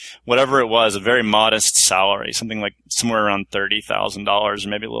like whatever it was, a very modest salary, something like somewhere around $30,000 or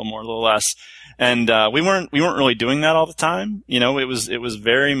maybe a little more, a little less. And we weren't really doing that all the time. It was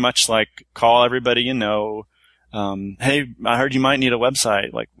very much like call everybody hey, I heard you might need a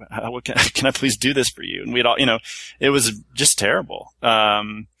website. Like, can I please do this for you? And we'd all, it was just terrible.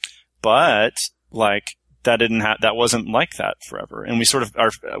 But like that wasn't like that forever. And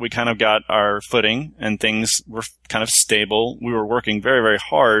we kind of got our footing and things were kind of stable. We were working very, very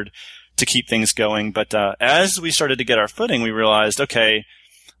hard to keep things going. But as we started to get our footing, we realized, okay,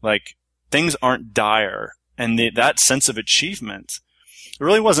 like, things aren't dire, and that sense of achievement, it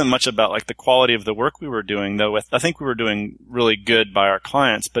really wasn't much about like the quality of the work we were doing, though. I think we were doing really good by our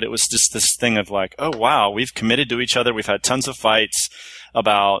clients, but it was just this thing of like, oh wow, we've committed to each other. We've had tons of fights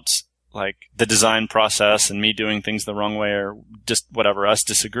about like the design process and me doing things the wrong way or just whatever, us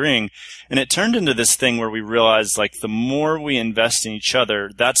disagreeing. And it turned into this thing where we realized like the more we invest in each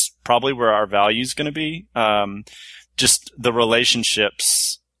other, that's probably where our value is going to be. Just the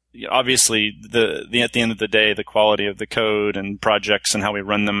relationships. Obviously, at the end of the day, the quality of the code and projects and how we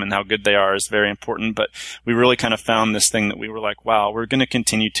run them and how good they are is very important. But we really kind of found this thing that we were like, wow, we're going to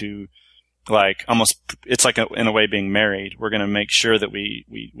continue to like almost, it's like in a way being married. We're going to make sure that we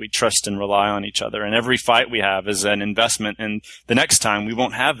trust and rely on each other. And every fight we have is an investment. And the next time we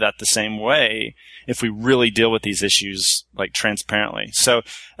won't have that the same way if we really deal with these issues like transparently. So,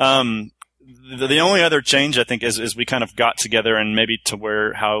 the only other change I think is we kind of got together and maybe to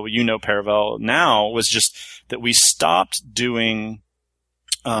where how Paravel now was just that we stopped doing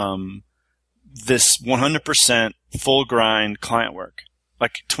this 100% full grind client work,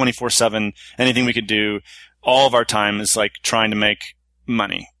 like 24/7, anything we could do. All of our time is like trying to make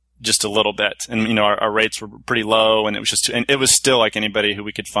money just a little bit. And, our rates were pretty low and it was still like anybody who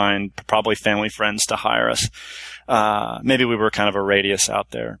we could find, probably family friends to hire us. Maybe we were kind of a radius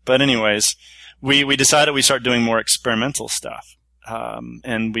out there. But anyways, we decided we start doing more experimental stuff.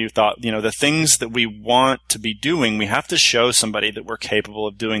 And we thought, the things that we want to be doing, we have to show somebody that we're capable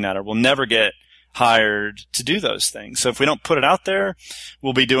of doing that or we'll never get hired to do those things. So if we don't put it out there,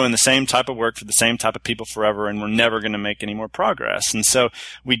 we'll be doing the same type of work for the same type of people forever and we're never going to make any more progress. And so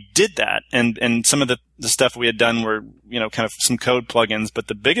we did that. And some of the stuff we had done were, kind of some code plugins, but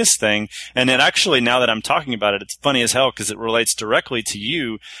the biggest thing, and it actually, now that I'm talking about it, it's funny as hell because it relates directly to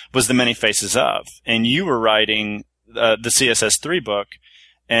you, was the Many Faces Of. And you were writing the CSS3 book,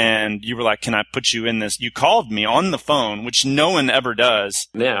 and you were like, "Can I put you in this?" You called me on the phone, which no one ever does.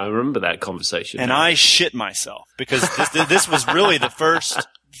 Yeah, I remember that conversation. And I shit myself because this was really the first.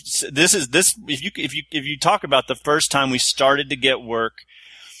 If you talk about the first time we started to get work,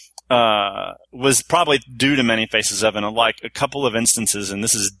 was probably due to Many Faces of, and like a couple of instances, and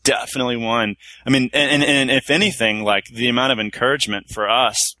this is definitely one. I mean, and if anything, like the amount of encouragement for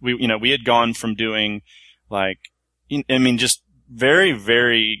us, we had gone from doing like, I mean, just very,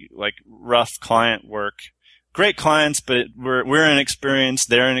 very like rough client work. Great clients, but we're inexperienced,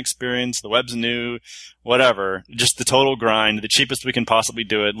 they're inexperienced, the web's new, whatever. Just the total grind, the cheapest we can possibly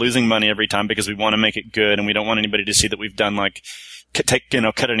do it, losing money every time because we want to make it good and we don't want anybody to see that we've done like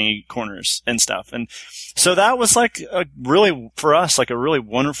cut any corners and stuff. And so that was like for us, like a really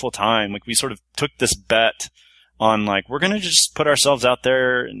wonderful time. Like we sort of took this bet on like, we're going to just put ourselves out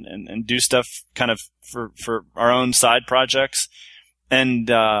there and do stuff kind of for our own side projects. And,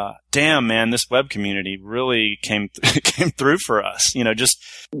 damn, man, this web community really came through for us, just.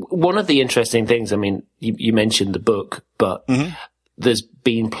 One of the interesting things, I mean, you mentioned the book, but there's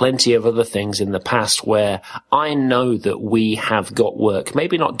been plenty of other things in the past where I know that we have got work,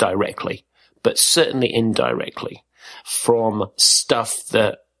 maybe not directly, but certainly indirectly from stuff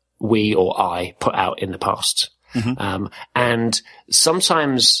that we or I put out in the past. And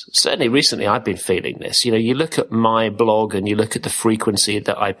sometimes, certainly recently, I've been feeling this. You look at my blog and you look at the frequency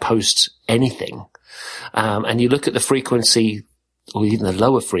that I post anything, and you look at the frequency or even the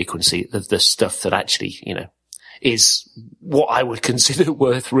lower frequency of the stuff that actually, is what I would consider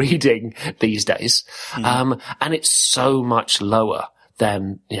worth reading these days. And it's so much lower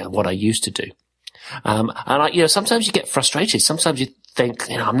than, what I used to do. And sometimes you get frustrated. Sometimes you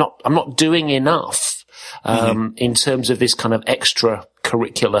think, I'm not doing enough. In terms of this kind of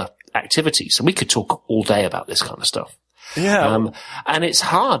extracurricular activities. And we could talk all day about this kind of stuff. Yeah. And it's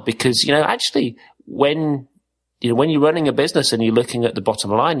hard because, actually when you're running a business and you're looking at the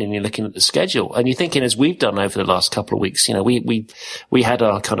bottom line and you're looking at the schedule and you're thinking, as we've done over the last couple of weeks, we had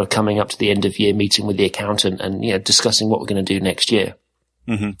our kind of coming up to the end of year meeting with the accountant and, discussing what we're going to do next year.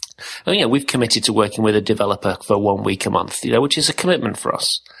 And, we've committed to working with a developer for 1 week a month, which is a commitment for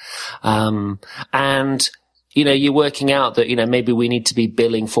us. And, you're working out that, maybe we need to be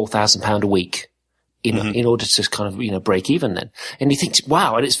billing £4,000 a week in order to kind of, break even then. And you think,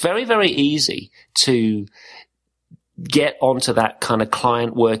 wow, and it's very, very easy to get onto that kind of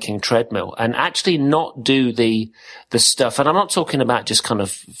client working treadmill and actually not do the stuff. And I'm not talking about just kind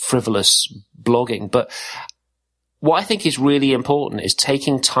of frivolous blogging, but what I think is really important is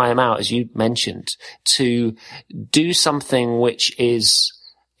taking time out, as you mentioned, to do something which is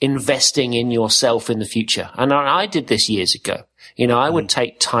investing in yourself in the future. And I did this years ago. I would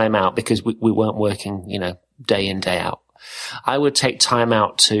take time out because we weren't working, day in, day out. I would take time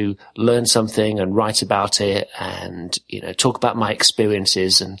out to learn something and write about it and, talk about my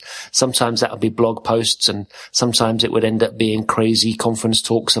experiences. And sometimes that would be blog posts and sometimes it would end up being crazy conference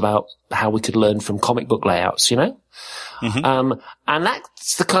talks about how we could learn from comic book layouts, and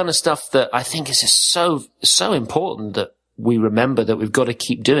that's the kind of stuff that I think is just so important that we remember that we've got to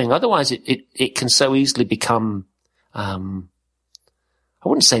keep doing. Otherwise it can so easily become, I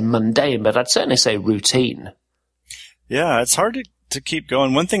wouldn't say mundane, but I'd certainly say routine. Yeah, it's hard to keep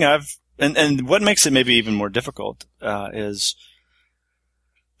going. One thing and what makes it maybe even more difficult, is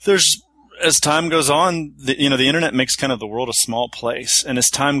as time goes on, the internet makes kind of the world a small place. And as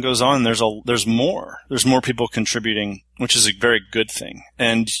time goes on, there's more people contributing, which is a very good thing.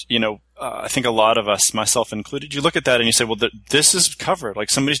 And, I think a lot of us, myself included, you look at that and you say, well, this is covered. Like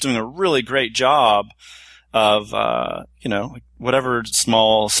somebody's doing a really great job of, whatever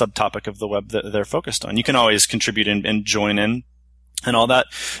small subtopic of the web that they're focused on. You can always contribute and join in and all that.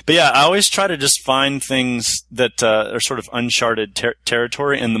 But yeah, I always try to just find things that are sort of uncharted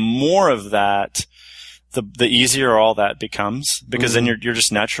territory. And the more of that, the easier all that becomes, because then your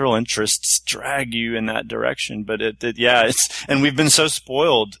just natural interests drag you in that direction. But and we've been so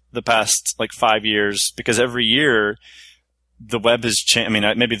spoiled the past like 5 years because every year the web has changed. I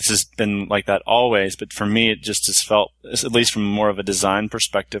mean, maybe this has been like that always, but for me, it just has felt, at least from more of a design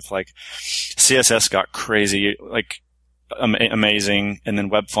perspective, like CSS got crazy, like amazing, and then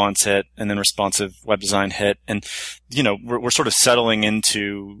web fonts hit, and then responsive web design hit, and we're sort of settling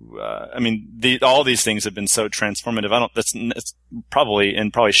into. All these things have been so transformative. It's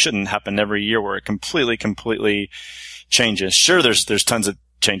probably shouldn't happen every year where it completely changes. Sure, there's tons of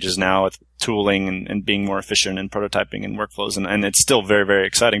changes now with tooling and being more efficient and prototyping and workflows, and it's still very, very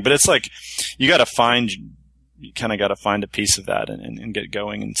exciting. But it's like you got to find you kind of got to find a piece of that and get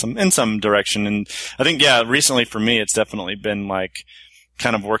going in some direction. And I think, yeah, recently for me, it's definitely been like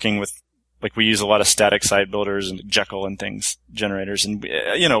kind of working with, like we use a lot of static site builders and Jekyll and things, generators. And,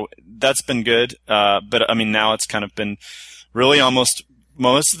 that's been good. But I mean, now it's kind of been really almost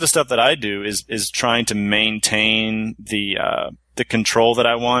most of the stuff that I do is trying to maintain the control that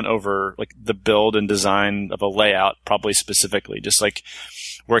I want over like the build and design of a layout, probably specifically, just like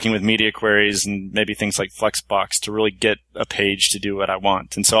working with media queries and maybe things like Flexbox to really get a page to do what I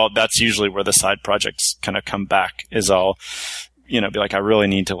want. And so that's usually where the side projects kind of come back, is I'll, be like, I really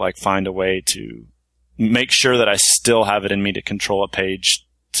need to like find a way to make sure that I still have it in me to control a page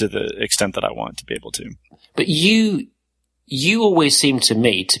to the extent that I want to be able to. But you always seemed to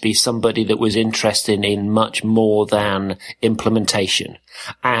me to be somebody that was interested in much more than implementation.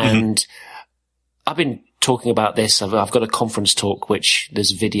 And I've been talking about this. I've got a conference talk, which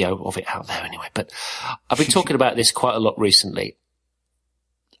there's video of it out there anyway, but I've been talking about this quite a lot recently.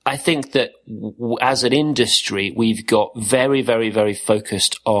 I think that as an industry, we've got very, very, very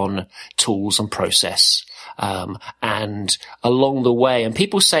focused on tools and process. And along the way, and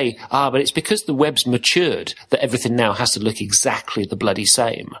people say, but it's because the web's matured that everything now has to look exactly the bloody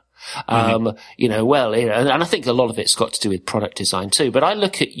same. And I think a lot of it's got to do with product design too. But I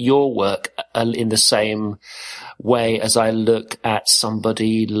look at your work in the same way as I look at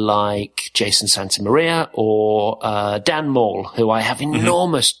somebody like Jason Santamaria or Dan Maul, who I have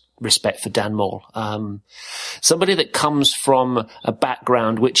enormous respect for. Dan Maul, somebody that comes from a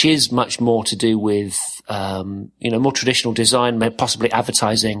background which is much more to do with more traditional design, possibly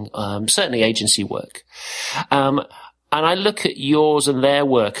advertising, certainly agency work. And I look at yours and their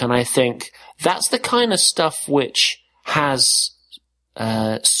work, and I think that's the kind of stuff which has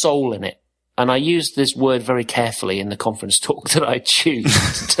soul in it. And I use this word very carefully in the conference talk that I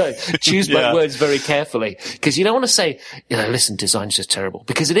choose to choose my words very carefully, because you don't want to say, listen, design's just terrible,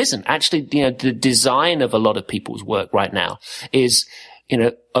 because it isn't. Actually, the design of a lot of people's work right now is,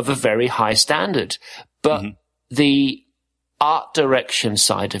 of a very high standard, but the art direction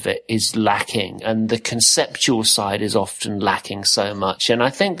side of it is lacking, and the conceptual side is often lacking so much. And I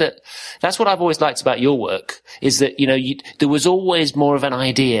think that's what I've always liked about your work, is that, there was always more of an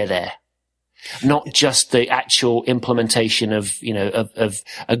idea there, not just the actual implementation of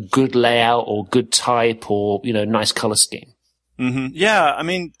a good layout or good type or, nice color scheme. Yeah. I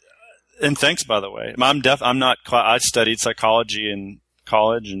mean, and thanks, by the way. I studied psychology in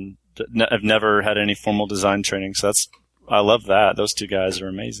college and I've never had any formal design training. So I love that. Those two guys are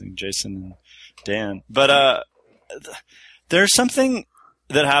amazing, Jason and Dan. But there's something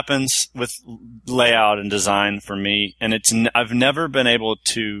that happens with layout and design for me, and I've never been able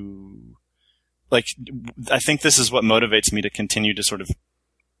to, like, I think this is what motivates me to continue to sort of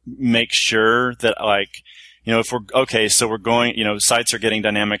make sure that, like, if we're going, sites are getting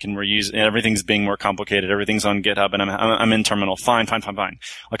dynamic and and everything's being more complicated. Everything's on GitHub and I'm in terminal. Fine.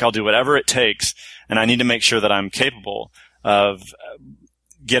 Like, I'll do whatever it takes, and I need to make sure that I'm capable of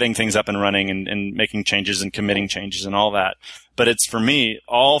getting things up and running and making changes and committing changes and all that. But it's, for me,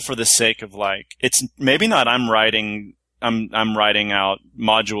 all for the sake of, like, it's maybe not I'm writing out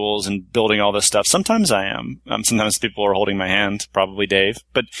modules and building all this stuff. Sometimes I am. Sometimes people are holding my hand, probably Dave.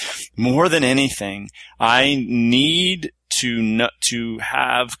 But more than anything, I need to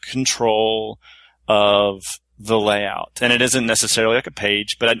have control of the layout. And it isn't necessarily like a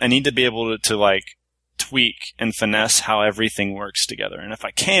page, but I need to be able to like tweak and finesse how everything works together. And if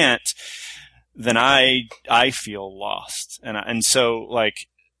I can't, then I feel lost. And so, like,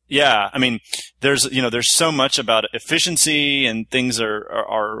 yeah, I mean, there's so much about efficiency, and things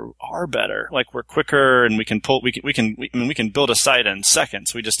are better. Like, we're quicker, and we can build a site in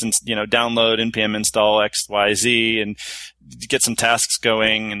seconds. We just, download, npm install XYZ and get some tasks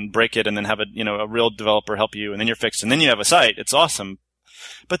going and break it, and then have a real developer help you, and then you're fixed, and then you have a site. It's awesome.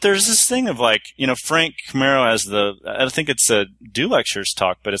 But there's this thing of, like, Frank Camaro has I think it's a Do Lectures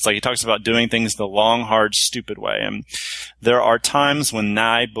talk, but it's like he talks about doing things the long, hard, stupid way. And there are times when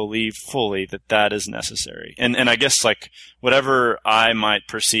I believe fully that is necessary. And I guess, like, whatever I might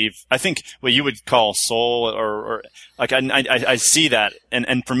perceive, I think what you would call soul, or like, I see that.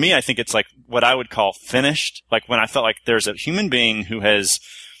 And for me, I think it's like what I would call finished. Like, when I felt like there's a human being who has,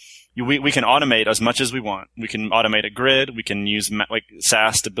 we can automate as much as we want. We can automate a grid. We can use like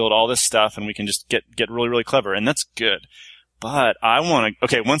SAS to build all this stuff, and we can just get really, really clever, and that's good. But I want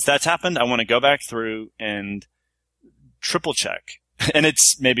to, once that's happened, I want to go back through and triple check and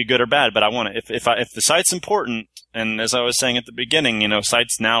it's maybe good or bad, but I want it. If the site's important, and as I was saying at the beginning,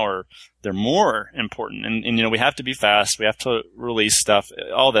 sites now they're more important, and we have to be fast. We have to release stuff,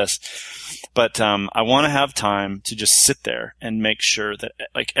 all this. But I want to have time to just sit there and make sure that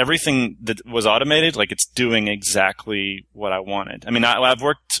like everything that was automated, like it's doing exactly what I wanted. I mean, I've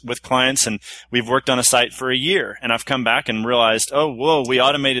worked with clients and we've worked on a site for a year, and I've come back and realized, oh, whoa, we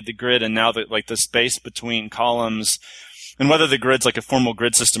automated the grid, and now that like the space between columns, and whether the grid's like a formal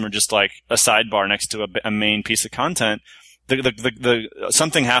grid system or just like a sidebar next to a main piece of content,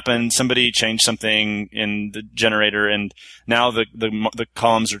 something happened, somebody changed something in the generator, and now the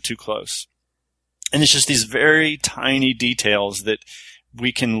columns are too close. And it's just these very tiny details that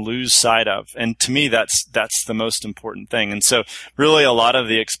we can lose sight of. And to me, that's the most important thing. And so really a lot of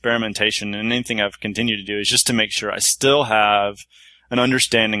the experimentation and anything I've continued to do is just to make sure I still have an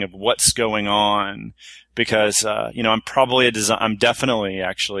understanding of what's going on, because, I'm probably I'm definitely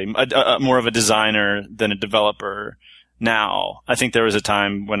actually more of a designer than a developer now. I think there was a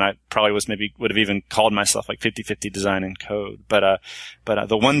time when I probably would have even called myself like 50-50 design and code. But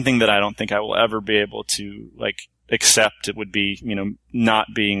the one thing that I don't think I will ever be able to like accept, it would be, not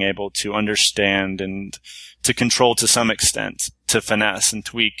being able to understand and to control to some extent, to finesse and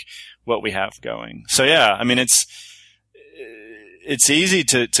tweak what we have going. So yeah, I mean, it's easy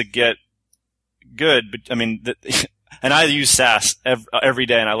to get good, but I mean, and I use Sass every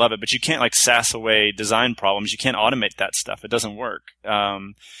day and I love it, but you can't like Sass away design problems. You can't automate that stuff. It doesn't work.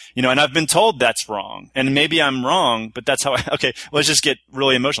 And I've been told that's wrong, and maybe I'm wrong, but that's how okay, let's just get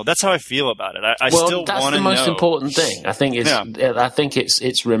really emotional. That's how I feel about it. I still want to know. That's the most important thing. I think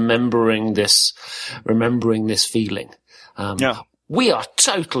it's remembering this feeling. We are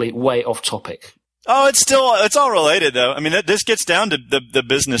totally way off topic. Oh, it's all related though. I mean, this gets down to the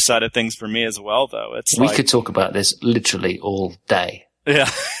business side of things for me as well, though. We could talk about this literally all day. Yeah,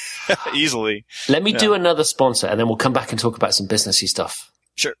 easily. Let me do another sponsor, and then we'll come back and talk about some businessy stuff.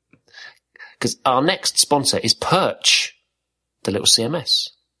 Sure. Because our next sponsor is Perch, the little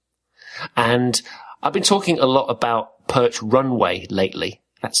CMS. And I've been talking a lot about Perch Runway lately.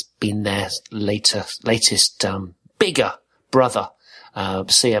 That's been their latest, bigger brother.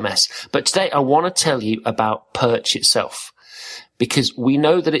 CMS. But today I want to tell you about Perch itself, because we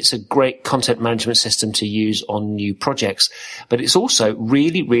know that it's a great content management system to use on new projects, but it's also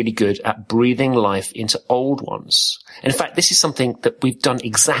really, really good at breathing life into old ones. In fact, this is something that we've done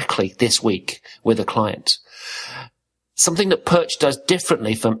exactly this week with a client. Something that Perch does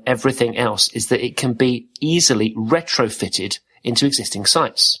differently from everything else is that it can be easily retrofitted into existing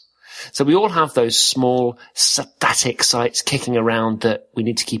sites. So we all have those small static sites kicking around that we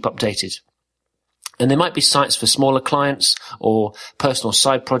need to keep updated. And there might be sites for smaller clients or personal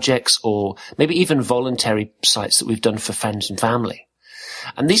side projects, or maybe even voluntary sites that we've done for friends and family.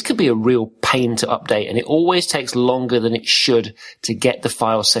 And these can be a real pain to update, and it always takes longer than it should to get the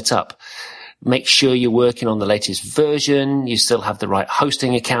file set up. Make sure you're working on the latest version, you still have the right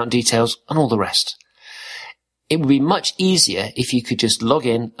hosting account details, and all the rest. It would be much easier if you could just log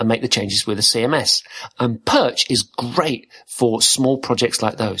in and make the changes with a CMS. And Perch is great for small projects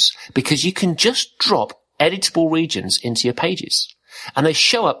like those, because you can just drop editable regions into your pages, and they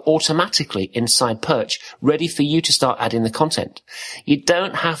show up automatically inside Perch, ready for you to start adding the content. You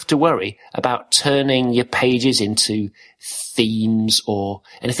don't have to worry about turning your pages into themes or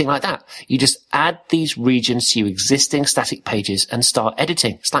anything like that. You just add these regions to your existing static pages and start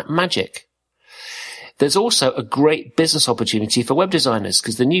editing. It's like magic. There's also a great business opportunity for web designers,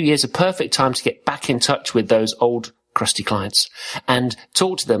 because the new year's a perfect time to get back in touch with those old crusty clients and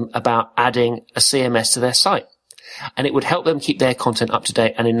talk to them about adding a CMS to their site. And it would help them keep their content up to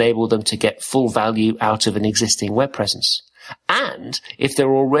date and enable them to get full value out of an existing web presence. And if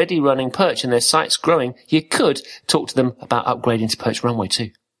they're already running Perch and their site's growing, you could talk to them about upgrading to Perch Runway too.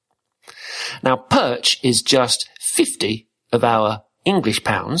 Now, Perch is just 50 of our English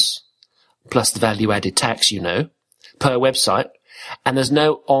pounds, plus the value-added tax, per website, and there's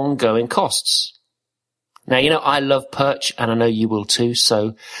no ongoing costs. Now, I love Perch, and I know you will too,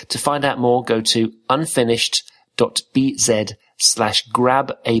 so to find out more, go to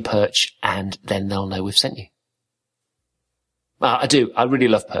unfinished.bz/grab-a-perch, and then they'll know we've sent you. I do. I really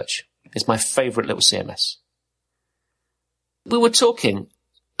love Perch. It's my favourite little CMS. We were talking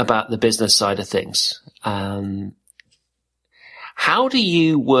about the business side of things. How do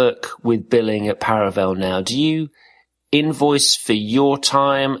you work with billing at Paravel now? Do you invoice for your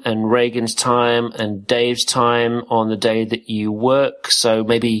time and Reagan's time and Dave's time on the day that you work? So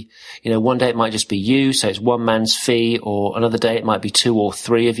maybe, one day it might just be you, so it's one man's fee, or another day it might be two or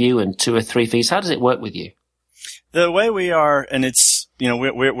three of you and 2 or 3 fees. How does it work with you? The way we are, and it's, you know,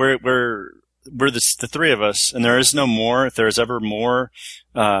 we're the three of us, and there is no more. If there's ever more,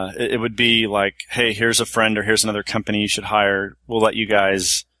 it would be like, hey, here's a friend or here's another company you should hire. We'll let you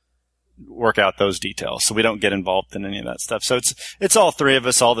guys work out those details. So we don't get involved in any of that stuff. So it's all three of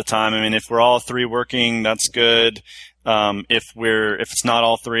us all the time. I mean, if we're all three working, that's good. If it's not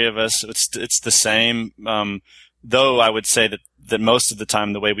all three of us, it's the same. Though I would say that most of the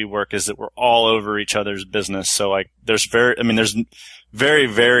time the way we work is that we're all over each other's business. So like there's very,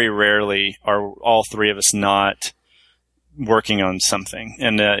 very rarely are all three of us not working on something.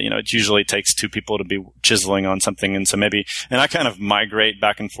 And, you know, it usually takes two people to be chiseling on something. And so and I kind of migrate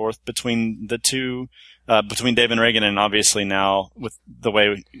back and forth between the two, between Dave and Reagan. And obviously now with the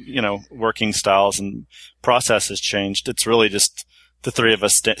way, you know, working styles and processes changed, it's really just the three of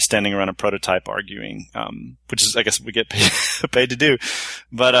us standing around a prototype arguing, which is, I guess, we get paid to do.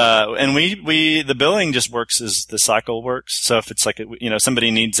 But, and the billing just works as the cycle works. So if it's like, you know, somebody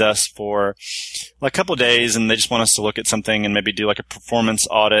needs us for like a couple of days and they just want us to look at something and maybe do like a performance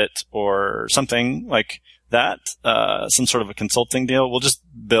audit or something like that, some sort of a consulting deal, we'll just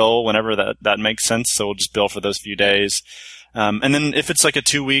bill whenever that makes sense. So we'll just bill for those few days. And then if it's like a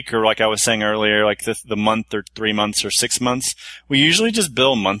 2-week or like I was saying earlier, like the month or 3 months or 6 months, we usually just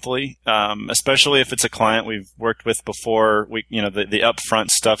bill monthly, especially if it's a client we've worked with before. You know, the upfront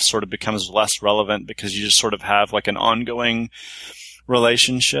stuff sort of becomes less relevant because you just sort of have like an ongoing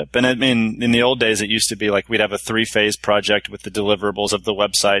relationship. And I mean, in the old days, it used to be like we'd have a 3-phase project with the deliverables of the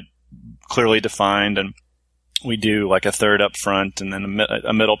website clearly defined, and we do like a third up front and then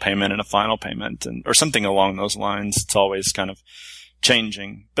a middle payment and a final payment or something along those lines. It's always kind of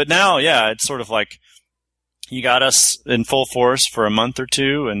changing. But now, yeah, it's sort of like you got us in full force for a month or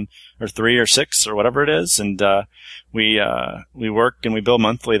two or 3 or 6 or whatever it is. And, we work and we bill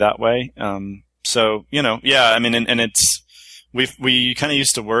monthly that way. So, you know, yeah, I mean, and it's, we kind of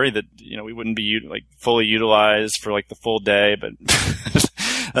used to worry that, you know, we wouldn't be like fully utilized for like the full day, but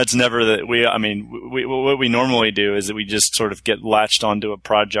that's never what we normally do is that we just sort of get latched onto a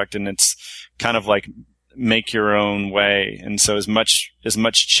project and it's kind of like make your own way. And so as much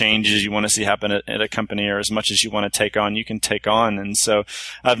change as you want to see happen at a company or as much as you want to take on, you can take on. And so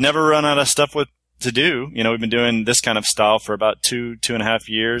I've never run out of stuff to do. You know, we've been doing this kind of style for about 2.5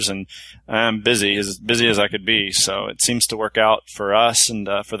 years, and I'm as busy as I could be. So it seems to work out for us and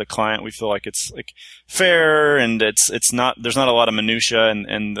for the client. We feel like it's like fair, and it's not, there's not a lot of minutia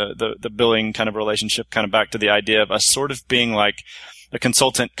and the billing kind of relationship, kind of back to the idea of us sort of being like a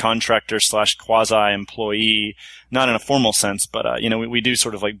consultant contractor / quasi employee, not in a formal sense, but you know, we do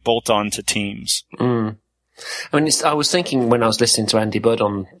sort of like bolt on to teams. Mm. I mean, I was thinking when I was listening to Andy Budd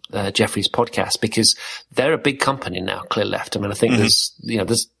on Jeffrey's podcast, because they're a big company now, ClearLeft. I mean, I think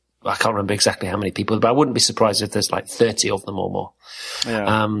there's I can't remember exactly how many people, but I wouldn't be surprised if there's like 30 of them or more.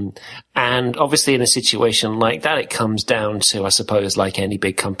 Yeah. And obviously in a situation like that, it comes down to, I suppose, like any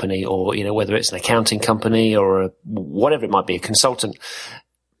big company or, you know, whether it's an accounting company or whatever it might be, a consultant,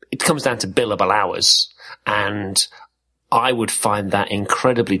 it comes down to billable hours. And I would find that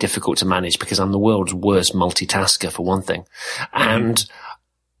incredibly difficult to manage because I'm the world's worst multitasker, for one thing. And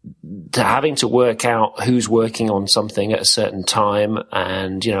having to work out who's working on something at a certain time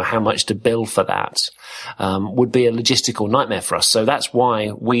and, you know, how much to bill for that, would be a logistical nightmare for us. So that's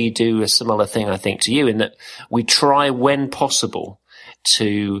why we do a similar thing, I think, to you, in that we try, when possible,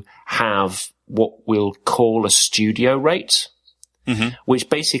 to have what we'll call a studio rate, which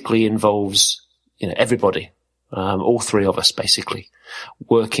basically involves, you know, everybody. All three of us basically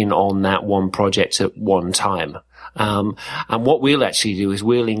working on that one project at one time. And what we'll actually do is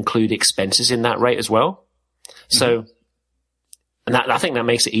we'll include expenses in that rate as well. So, and I think that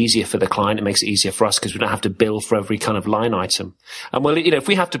makes it easier for the client. It makes it easier for us because we don't have to bill for every kind of line item. And well, you know, if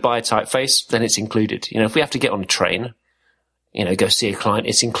we have to buy a typeface, then it's included. You know, if we have to get on a train, you know, go see a client,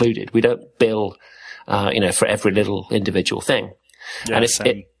 it's included. We don't bill, you know, for every little individual thing. Yeah,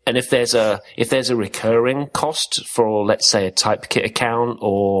 and if there's a recurring cost for, let's say, a Typekit account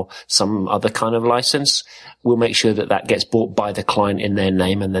or some other kind of license, we'll make sure that gets bought by the client in their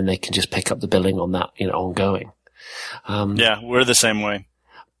name, and then they can just pick up the billing on that, you know, ongoing. Yeah, we're the same way.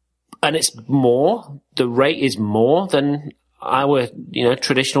 And the rate is more than our, you know,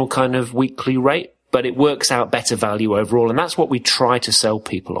 traditional kind of weekly rate, but it works out better value overall. And that's what we try to sell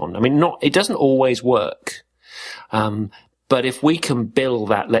people on. I mean, it doesn't always work. But if we can bill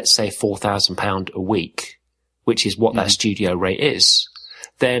that, let's say, £4,000 a week, which is what that studio rate is,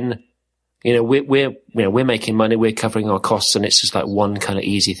 then, we're making money, we're covering our costs, and it's just like one kind of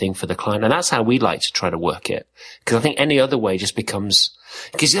easy thing for the client. And that's how we like to try to work it. Because I think any other way just becomes,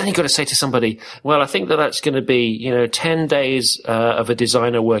 because then you've got to say to somebody, well, I think that's going to be, 10 days of a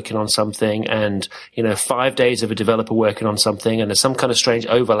designer working on something and, 5 days of a developer working on something. And there's some kind of strange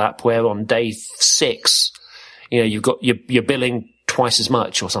overlap where on day 6, you're billing twice as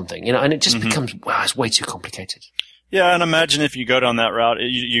much or something, and it just becomes, wow, it's way too complicated. Yeah, and imagine if you go down that route,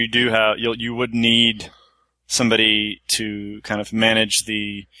 you would need somebody to kind of manage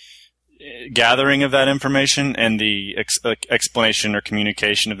the gathering of that information and the explanation or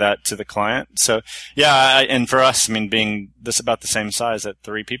communication of that to the client. So, yeah, and for us, I mean, being this about the same size at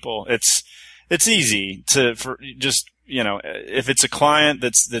 3 people, it's easy if it's a client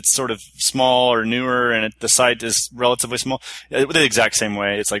that's sort of small or newer and the site is relatively small, the exact same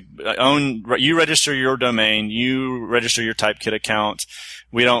way. It's like you register your domain, you register your Typekit account.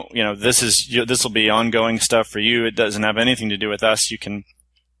 We don't, this will be ongoing stuff for you. It doesn't have anything to do with us. You can,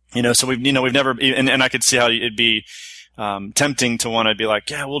 so we've never, and I could see how it'd be tempting to want to be like,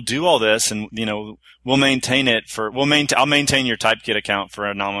 yeah, we'll do all this and, we'll maintain it I'll maintain your Typekit account for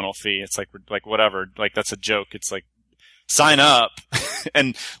a nominal fee. It's like whatever, like that's a joke. It's like, sign up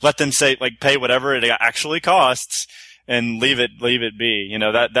and let them say, like, pay whatever it actually costs and leave it be.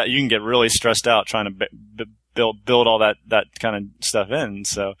 That you can get really stressed out trying to build all that kind of stuff in.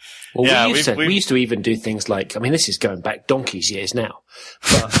 So, well, yeah, we used to even do things like, I mean, this is going back donkey's years now,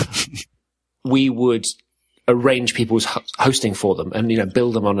 but we would arrange people's hosting for them and,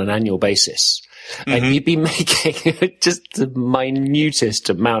 build them on an annual basis. And you'd be making just the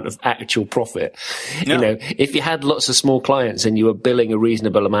minutest amount of actual profit. Yeah. If you had lots of small clients and you were billing a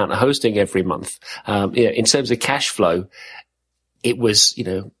reasonable amount of hosting every month, in terms of cash flow, it was,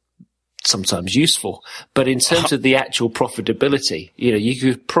 sometimes useful. But in terms of the actual profitability, you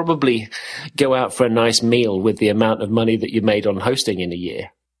could probably go out for a nice meal with the amount of money that you made on hosting in a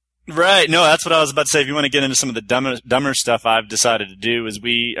year. Right. No, that's what I was about to say. If you want to get into some of the dumber stuff I've decided to do is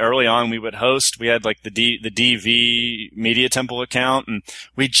early on we would host, we had like the DV Media Temple account and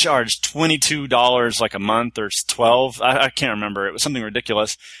we charged $22 like a month or 12. I can't remember. It was something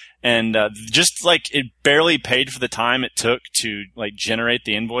ridiculous. And, just like it barely paid for the time it took to like generate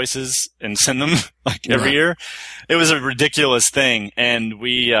the invoices and send them like every year. It was a ridiculous thing. And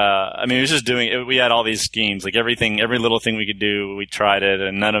we was just doing it. We had all these schemes, like every little thing we could do, we tried it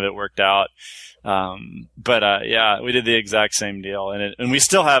and none of it worked out. Yeah, we did the exact same deal and we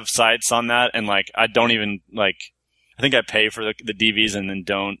still have sites on that. And like, I don't even like, I think I pay for the DVs and then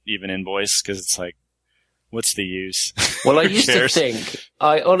don't even invoice because it's like, what's the use? Well,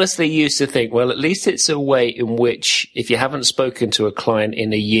 I honestly used to think, well, at least it's a way in which if you haven't spoken to a client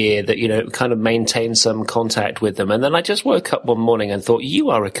in a year that, kind of maintain some contact with them. And then I just woke up one morning and thought,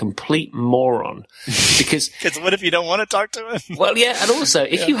 you are a complete moron. Because what if you don't want to talk to him? Well, yeah. And also,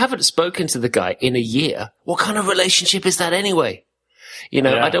 if you haven't spoken to the guy in a year, what kind of relationship is that anyway?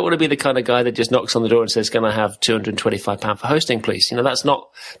 I don't want to be the kind of guy that just knocks on the door and says, can I have £225 for hosting, please? That's not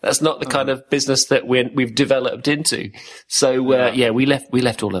the kind of business that we've developed into. So, we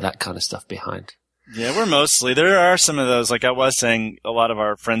left all of that kind of stuff behind. Yeah, there are some of those, like I was saying, a lot of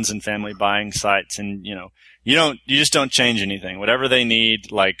our friends and family buying sites and, you just don't change anything. Whatever they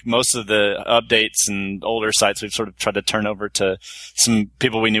need, like most of the updates and older sites, we've sort of tried to turn over to some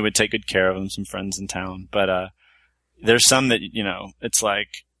people we knew would take good care of them, some friends in town. But, there's some that, it's like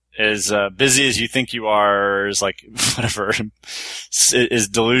as busy as you think you are, or is like whatever, is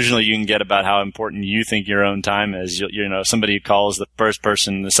delusional you can get about how important you think your own time is. Somebody who calls the first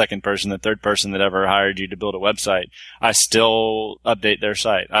person, the second person, the third person that ever hired you to build a website, I still update their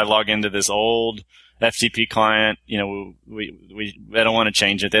site. I log into this old FTP client. I don't want to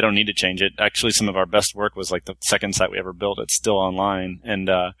change it. They don't need to change it. Actually, some of our best work was like the second site we ever built. It's still online and,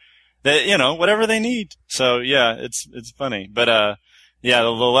 whatever they need. So yeah, it's funny, but, the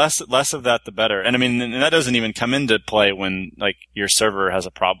less of that, the better. And I mean, and that doesn't even come into play when like your server has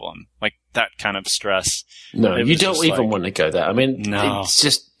a problem, like that kind of stress. No, you don't even want to go there. I mean, no. It's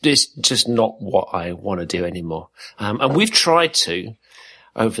just not what I want to do anymore. And we've tried to,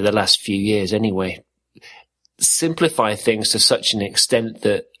 over the last few years anyway, simplify things to such an extent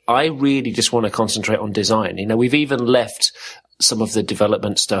that I really just want to concentrate on design. We've even left some of the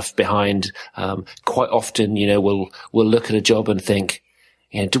development stuff behind. Quite often, we'll look at a job and think,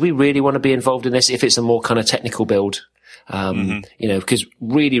 do we really want to be involved in this if it's a more kind of technical build? Because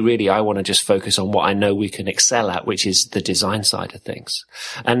really, I want to just focus on what I know we can excel at, which is the design side of things.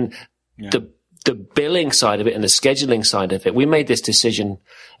 And the billing side of it and the scheduling side of it, we made this decision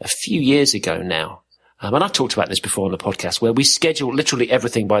a few years ago now. And I've talked about this before on the podcast, where we schedule literally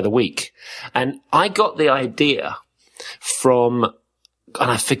everything by the week. And I got the idea from,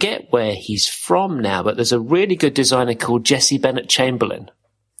 and I forget where he's from now, but there's a really good designer called Jesse Bennett Chamberlain,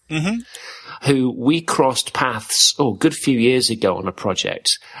 who we crossed paths, a good few years ago on a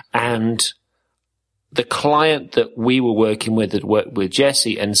project. And the client that we were working with had worked with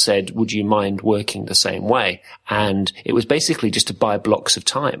Jesse and said, would you mind working the same way? And it was basically just to buy blocks of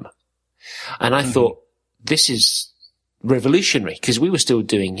time. And I thought, this is revolutionary, because we were still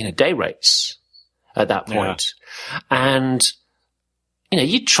doing, day rates at that point. Yeah. And,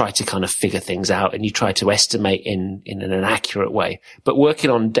 you try to kind of figure things out and you try to estimate in an accurate way. But working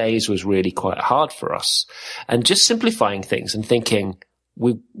on days was really quite hard for us. And just simplifying things and thinking,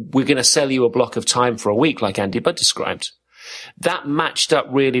 we're going to sell you a block of time for a week, like Andy Budd described. That matched up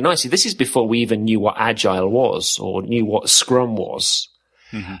really nicely. This is before we even knew what Agile was or knew what Scrum was.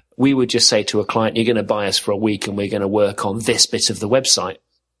 We would just say to a client, you're going to buy us for a week and we're going to work on this bit of the website.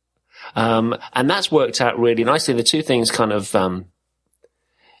 And that's worked out really nicely. The two things kind of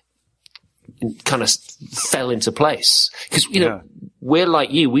fell into place. Because, we're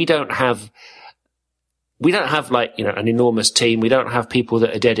like you. We don't have like, an enormous team. We don't have people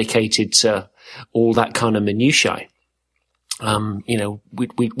that are dedicated to all that kind of minutiae.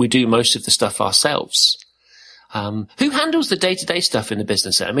 We do most of the stuff ourselves. Who handles the day-to-day stuff in the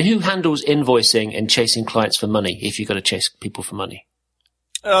business? I mean, who handles invoicing and chasing clients for money if you've got to chase people for money?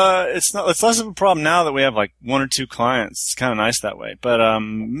 It's less of a problem now that we have like one or two clients. It's kind of nice that way. But,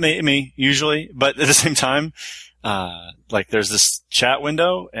 me usually, but at the same time, there's this chat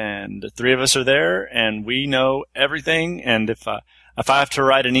window and the three of us are there and we know everything. And if I have to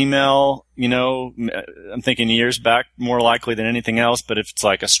write an email, I'm thinking years back, more likely than anything else. But if it's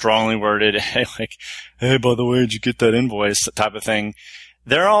like a strongly worded, hey, by the way, did you get that invoice type of thing?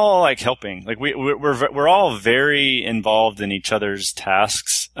 They're all like helping. Like we're all very involved in each other's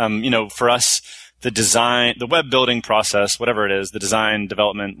tasks. For us, the design, the web building process, whatever it is, the design,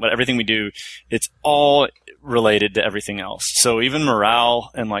 development, everything we do, it's all related to everything else. So even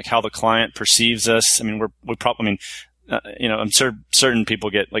morale and like how the client perceives us. I mean, I'm sure certain people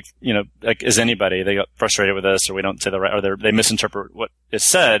get like as anybody, they got frustrated with us or we don't say the right, or they misinterpret what is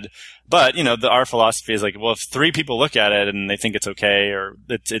said. But, our philosophy is like, well, if three people look at it and they think it's okay, or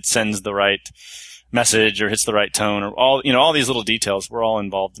it sends the right message or hits the right tone or all these little details, we're all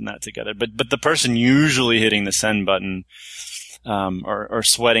involved in that together. But the person usually hitting the send button, or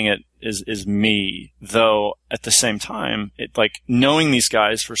sweating it is me, though at the same time, it like knowing these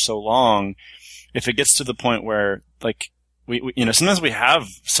guys for so long, if it gets to the point where like we sometimes we have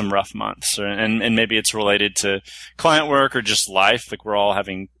some rough months and maybe it's related to client work or just life. Like we're all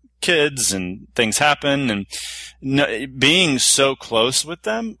having kids and things happen and being so close with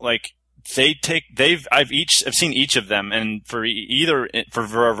them, like I've seen each of them and for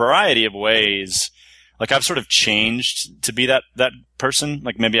a variety of ways, like I've sort of changed to be that person.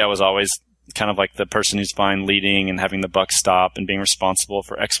 Like maybe I was always kind of like the person who's fine leading and having the buck stop and being responsible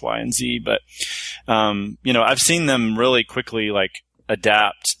for X, Y, and Z. But, I've seen them really quickly like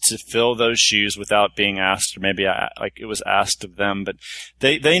adapt to fill those shoes without being asked, or maybe it was asked of them, but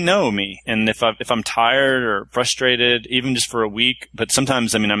they know me. And if I'm tired or frustrated, even just for a week, but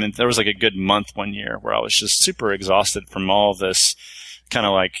sometimes, there was like a good month one year where I was just super exhausted from all of this kind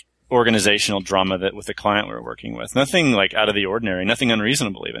of like organizational drama that with the client we were working with. Nothing like out of the ordinary, nothing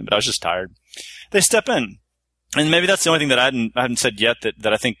unreasonable even, but I was just tired. They step in. And maybe that's the only thing that I hadn't said yet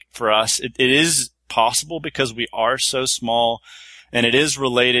that I think for us, it is possible because we are so small, and it is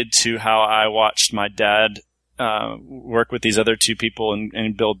related to how I watched my dad work with these other two people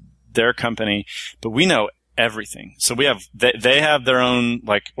and build their company. But we know everything. So they have their own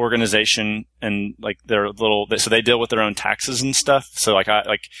like organization and like their little, so they deal with their own taxes and stuff. So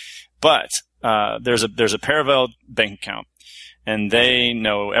but there's a Paravel bank account and they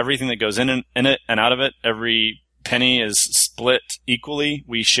know everything that goes in it and out of it. Every penny is split equally.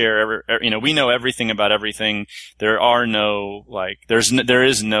 We share we know everything about everything. There are no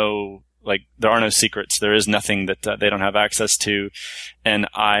secrets. There is nothing that they don't have access to. And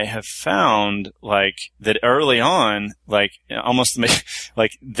I have found like that early on, like almost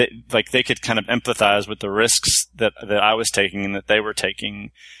like they could kind of empathize with the risks that I was taking and that they were taking.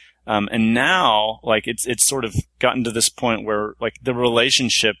 And now like it's sort of gotten to this point where like the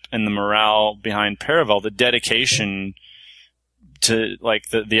relationship and the morale behind Paravel, the dedication to like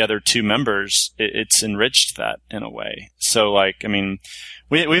the other two members, it's enriched that in a way. So like,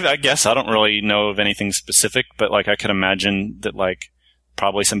 we've I guess I don't really know of anything specific, but like I could imagine that like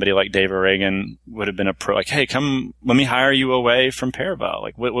probably somebody like Dave or Reagan would have been like, hey, come, let me hire you away from Paravel.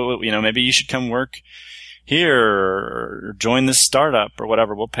 Like, maybe you should come work here or join this startup or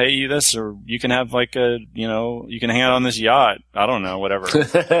whatever. We'll pay you this, or you can have like you can hang out on this yacht. I don't know, whatever.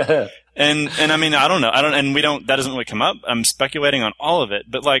 and I mean, I don't know. That doesn't really come up. I'm speculating on all of it,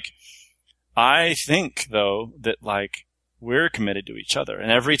 but like, I think though that like, we're committed to each other.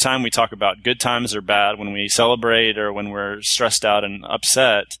 And every time we talk about good times or bad, when we celebrate or when we're stressed out and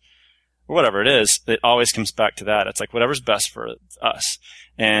upset or whatever it is, it always comes back to that. It's like whatever's best for us.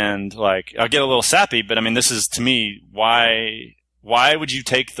 And like, I'll get a little sappy, but I mean, this is to me, why would you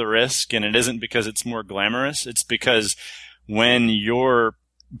take the risk? And it isn't because it's more glamorous. It's because when your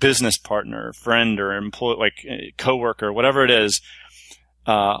business partner, friend, or employee, like coworker, whatever it is,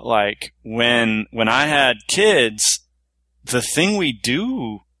 like when I had kids, the thing we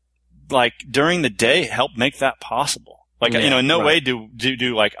do, like during the day, help make that possible. Like, in no way do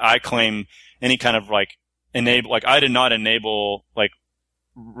like I claim any kind of like enable. Like I did not enable like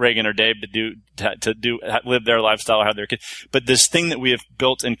Reagan or Dave to live their lifestyle or have their kids. But this thing that we have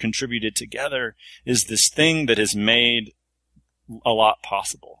built and contributed together is this thing that has made a lot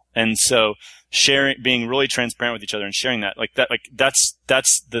possible. And so being really transparent with each other and sharing that, that's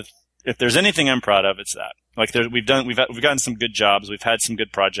the. If there's anything I'm proud of, it's that. Like we've gotten some good jobs. We've had some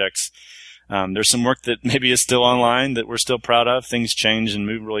good projects. There's some work that maybe is still online that we're still proud of. Things change and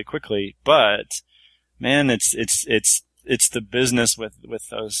move really quickly, but man, it's the business with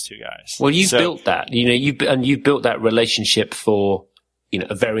those two guys. Well, you've built that, you've built that relationship for,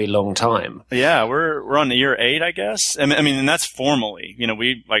 a very long time. Yeah, we're on year 8, I guess. I mean, and that's formally,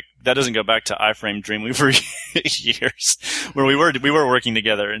 we like, that doesn't go back to iFrame Dreamweaver years where we were working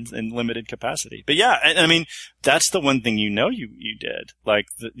together in limited capacity. But yeah, I mean, that's the one thing, you did. Like,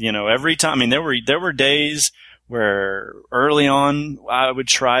 every time, I mean, there were days where early on I would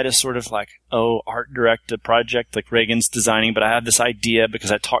try to sort of like, art direct a project like Reagan's designing, but I have this idea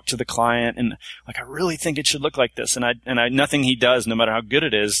because I talked to the client and like, I really think it should look like this. And nothing he does, no matter how good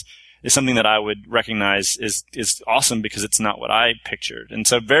it is something that I would recognize is awesome because it's not what I pictured. And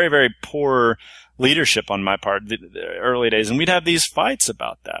so very, very poor leadership on my part, the early days. And we'd have these fights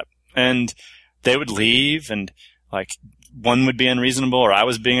about that, and they would leave and like one would be unreasonable or I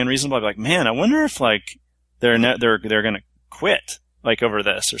was being unreasonable. I'd be like, man, I wonder if like, they're going to quit like over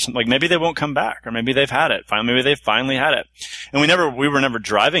this or something. Like maybe they won't come back, or maybe they've had it. Maybe they've finally had it. And we were never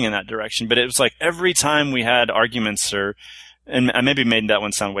driving in that direction, but it was like every time we had arguments and I maybe made that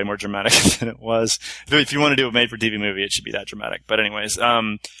one sound way more dramatic than it was. If you want to do a made for TV movie, it should be that dramatic. But anyways,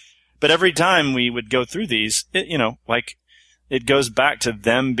 but every time we would go through these, it goes back to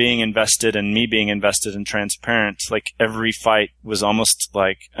them being invested and me being invested and transparent. Like every fight was almost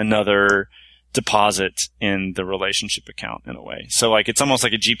like another deposit in the relationship account in a way. So like, it's almost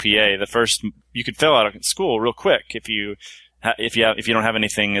like a GPA. The first, you could fail out of school real quick if you don't have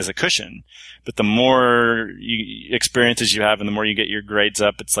anything as a cushion. But the more experiences you have and the more you get your grades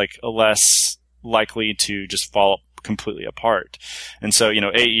up, it's like less likely to just fall completely apart. And so,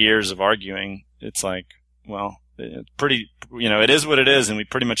 8 years of arguing, it's like, well, it's pretty, it is what it is, and we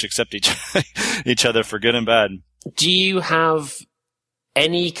pretty much accept each other for good and bad. Do you have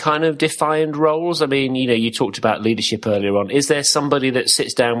any kind of defined roles? I mean, you talked about leadership earlier on. Is there somebody that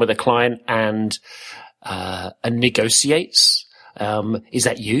sits down with a client and negotiates? Is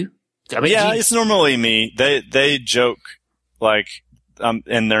that you? I mean, yeah, it's normally me. They joke like,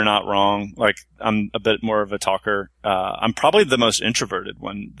 and they're not wrong. Like, I'm a bit more of a talker. I'm probably the most introverted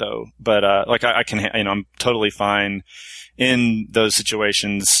one though, but, like I can, I'm totally fine in those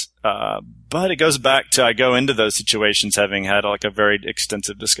situations. But it goes back to, I go into those situations having had like a very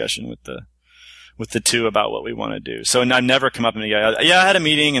extensive discussion with the two about what we want to do. So I never come up and go, yeah, I had a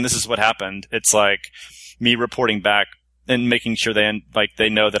meeting and this is what happened. It's like me reporting back and making sure they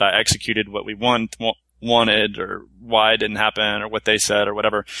know that I executed what we wanted or why it didn't happen or what they said or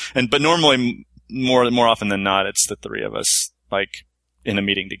whatever. But normally more often than not, it's the three of us like in a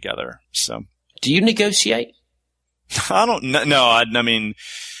meeting together. So do you negotiate? I don't know. No, I mean,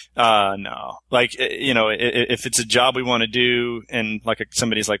 no. Like, if it's a job we want to do and like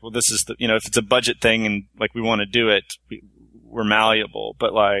somebody's like, well, this is if it's a budget thing and like we want to do it, we're malleable.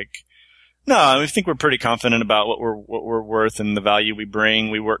 But like, no, I think we're pretty confident about what we're worth and the value we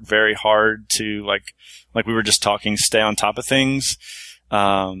bring. We work very hard to like we were just talking, stay on top of things.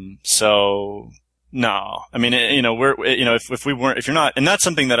 So no, I mean, if you're not, and that's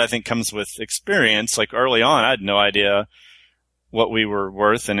something that I think comes with experience. Like early on, I had no idea what we were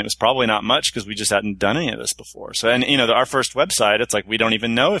worth, and it was probably not much because we just hadn't done any of this before. So, and our first website, it's like we don't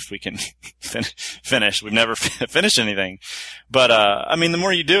even know if we can finish. We've never finished anything. But the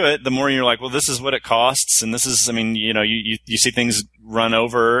more you do it, the more you're like, well, this is what it costs, and this is, you see things run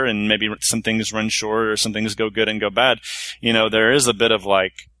over, and maybe some things run short, or some things go good and go bad. There is a bit of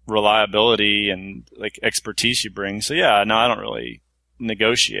like reliability and like expertise you bring. So yeah, no, I don't really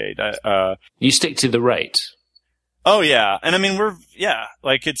negotiate. You stick to the rate. Oh yeah, and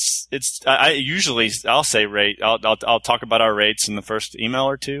I'll say rate. I'll talk about our rates in the first email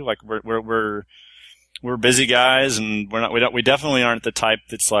or two. Like we're busy guys, and we definitely aren't the type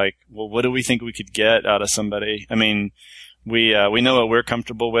that's like, well, what do we think we could get out of somebody? I mean, we know what we're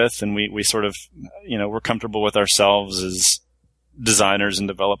comfortable with, and we sort of, we're comfortable with ourselves as designers and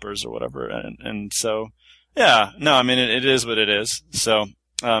developers or whatever, and so yeah, no, I mean it is what it is. So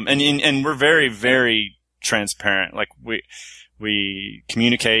and we're very, very transparent. Like we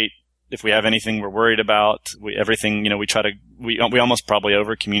communicate if we have anything we're worried about. We almost probably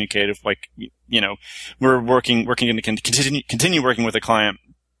over communicate if we're working to continue working with a client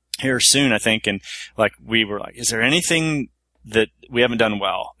here soon, I think. And like we were like, is there anything that we haven't done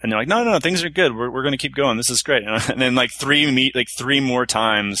well? And they're like, no, things are good. We're going to keep going. This is great. And then like three more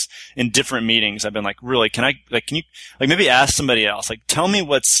times in different meetings, I've been like, really, can you maybe ask somebody else? Like, tell me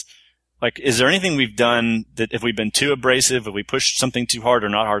is there anything we've done that if we've been too abrasive, if we pushed something too hard or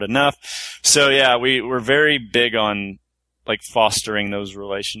not hard enough? So yeah, we're very big on like fostering those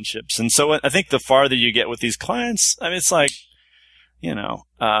relationships. And so I think the farther you get with these clients, I mean, it's like,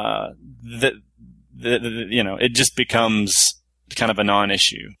 it just becomes kind of a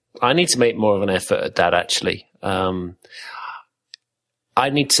non-issue. I need to make more of an effort at that, actually. I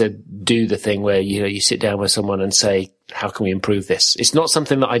need to do the thing where, you sit down with someone and say, how can we improve this? It's not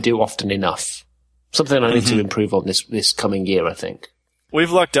something that I do often enough. Something I need to improve on this coming year, I think. We've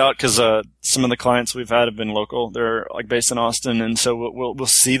lucked out because some of the clients we've had have been local. They're like based in Austin, and so we'll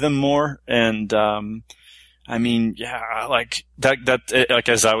see them more. And like that, like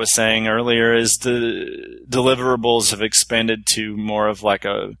as I was saying earlier, is the deliverables have expanded to more of like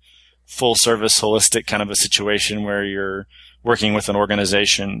a full service, holistic kind of a situation where you're working with an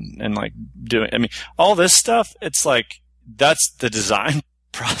organization and like all this stuff. It's like, that's the design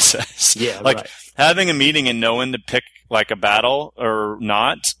process. Yeah. Like right. Having a meeting and knowing to pick like a battle or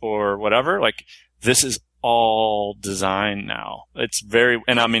not or whatever, like this is all design now. It's very,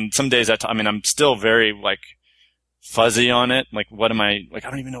 and some days I'm still very like fuzzy on it. Like, what am I, like,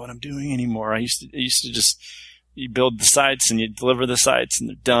 I don't even know what I'm doing anymore. I used to just, you build the sites and you deliver the sites and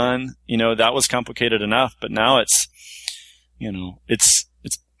they're done. That was complicated enough, but now it's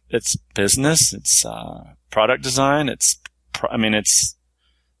business. It's, product design. It's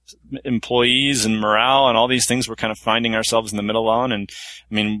employees and morale and all these things we're kind of finding ourselves in the middle on. And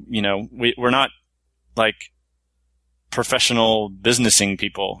we're not like professional businessing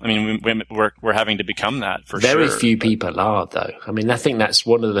people. We're having to become that for sure. Very few people are, though. I think that's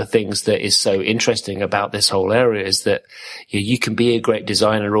one of the things that is so interesting about this whole area is that you can be a great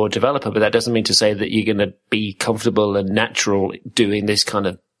designer or developer, but that doesn't mean to say that you're going to be comfortable and natural doing this kind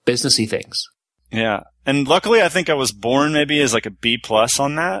of businessy things. Yeah. And luckily I think I was born maybe as like a B+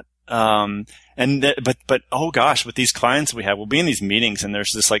 on that. But oh gosh, with these clients we have, we'll be in these meetings and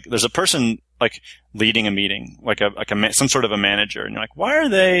there's a person like leading a meeting, some sort of a manager. And you're like,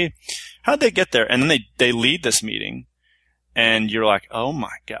 how'd they get there? And then they lead this meeting and you're like, oh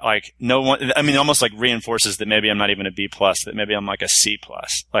my God, like no one, almost like reinforces that maybe I'm not even a B+, that maybe I'm like a C+.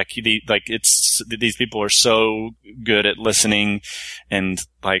 These people are so good at listening and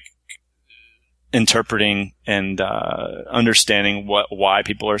like interpreting and understanding why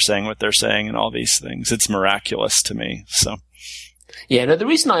people are saying what they're saying and all these things. It's miraculous to me. So yeah, no, the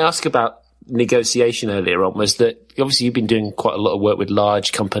reason I asked about negotiation earlier on was that obviously you've been doing quite a lot of work with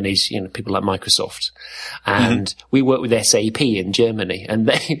large companies, people like Microsoft, and we work with SAP in Germany, and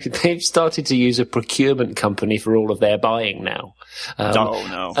they've started to use a procurement company for all of their buying now.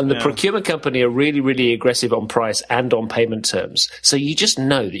 And the procurement company are really, really aggressive on price and on payment terms. So you just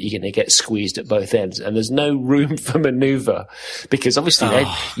know that you're going to get squeezed at both ends, and there's no room for maneuver because obviously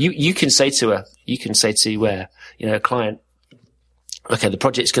you can say to a client, okay, the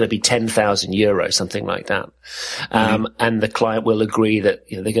project's going to be 10,000 euros, something like that. And the client will agree that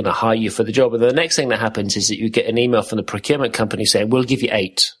they're going to hire you for the job. And the next thing that happens is that you get an email from the procurement company saying, we'll give you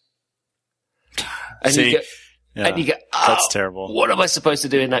 8. And you go, that's terrible. What am I supposed to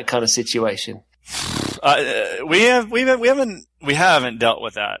do in that kind of situation? We haven't dealt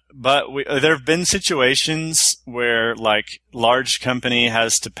with that, but there have been situations where like large company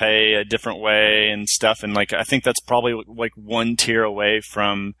has to pay a different way and stuff. And like, I think that's probably like one tier away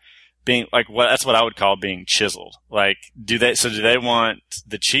from being like that's what I would call being chiseled. Like, do they want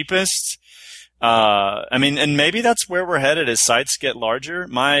the cheapest? I mean, and maybe that's where we're headed as sites get larger.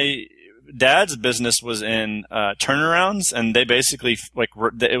 My dad's business was in turnarounds, and they basically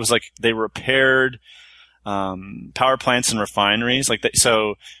it was like they repaired power plants and refineries.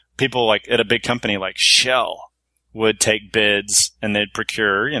 So people like at a big company like Shell would take bids, and they'd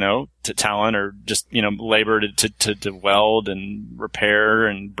procure, to talent or just, labor to weld and repair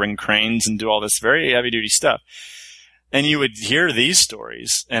and bring cranes and do all this very heavy duty stuff. And you would hear these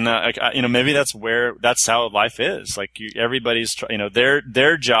stories, and maybe that's how life is. Like everybody's,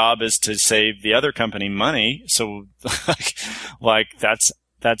 their job is to save the other company money. So, like that's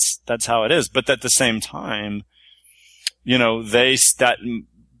how it is. But at the same time,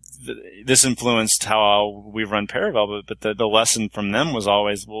 this influenced how we run Paravel. But the lesson from them was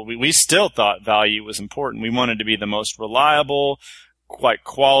always, well, we still thought value was important. We wanted to be the most reliable, quite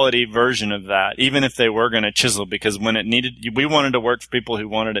quality version of that, even if they were going to chisel, because when it needed, we wanted to work for people who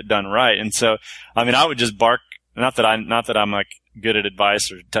wanted it done right. And so, I mean, I would just bark, not that I'm like good at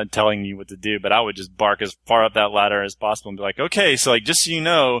advice or telling you what to do, but I would just bark as far up that ladder as possible and be like, okay, so like, just so you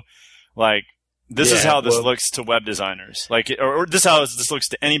know, like, this is how this looks to web designers, like, or this is how this looks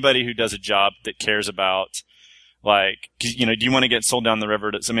to anybody who does a job that cares about, like, do you want to get sold down the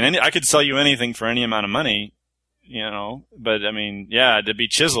river? I could sell you anything for any amount of money, but I mean, to be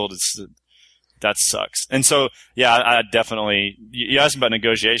chiseled, that sucks. And so, I definitely, you asked about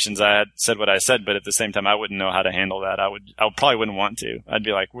negotiations. I had said what I said, but at the same time, I wouldn't know how to handle that. I probably wouldn't want to. I'd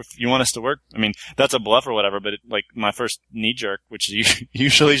be like, if you want us to work, I mean, that's a bluff or whatever, but like my first knee jerk, which is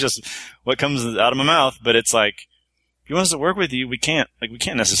usually just what comes out of my mouth, but it's like, if you want us to work with you, we can't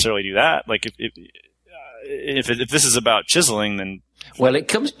necessarily do that. Like if this is about chiseling, then well, it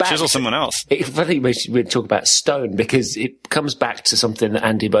comes back chisel someone else. It's funny we talk about stone, because it comes back to something that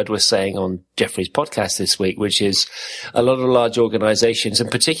Andy Budd was saying on Jeffrey's podcast this week, which is a lot of large organizations, and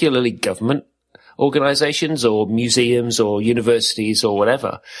particularly government organizations or museums or universities or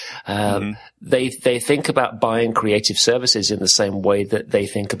whatever, they think about buying creative services in the same way that they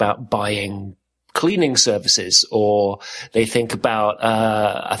think about buying cleaning services, or they think about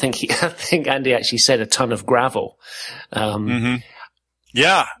I think Andy actually said a ton of gravel.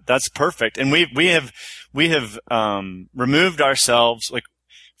 Yeah, that's perfect. And we have removed ourselves like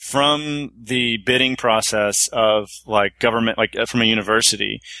from the bidding process of like government, like from a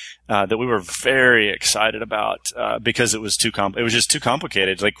university, that we were very excited about, because it was it was just too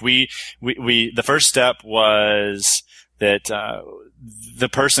complicated. Like the first step was that, the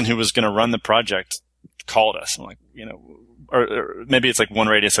person who was going to run the project called us and like, or maybe it's like one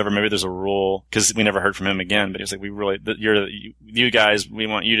radius over, maybe there's a rule, because we never heard from him again, but he was like, you guys, we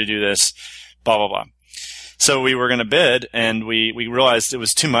want you to do this, blah, blah, blah. So we were going to bid, and we realized it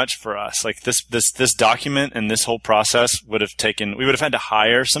was too much for us. Like this document and this whole process we would have had to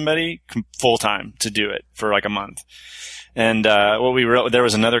hire somebody full time to do it for like a month. And there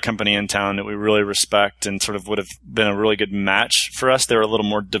was another company in town that we really respect and sort of would have been a really good match for us. They were a little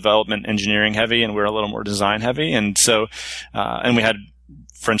more development engineering heavy, and we were a little more design heavy. And so, and we had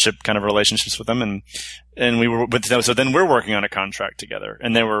friendship kind of relationships with them, and we were with them. So then we're working on a contract together,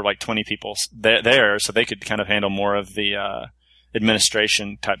 and there were like 20 people there, so they could kind of handle more of the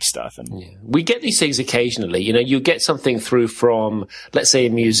administration type stuff. And we get these things occasionally. You get something through from, let's say, a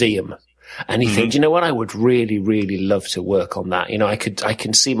museum. And you think, you know what, I would really, really love to work on that. I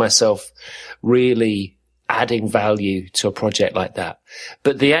can see myself really adding value to a project like that.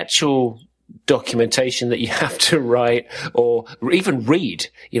 But the actual documentation that you have to write or even read,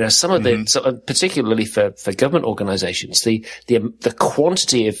 some of the, particularly for government organizations, the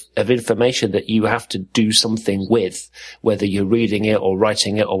quantity of information that you have to do something with, whether you're reading it or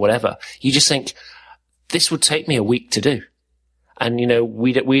writing it or whatever, you just think, this would take me a week to do. And,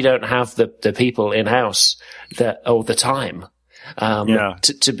 we don't have the people in house all the time,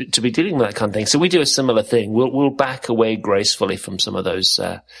 to be dealing with that kind of thing. So we do a similar thing. We'll back away gracefully from some of those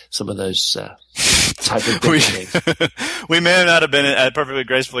type of things. We may not have been perfectly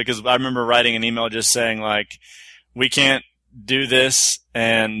gracefully, because I remember writing an email just saying like, we can't do this,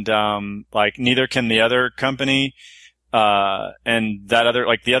 and, like neither can the other company, and that other,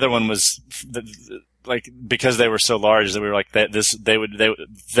 like the other one was like, because they were so large that we were like,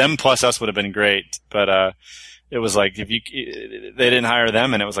 them plus us would have been great. But, it was like they didn't hire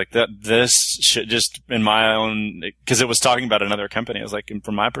them, and it was like this should just in my own, because it was talking about another company. I was like, and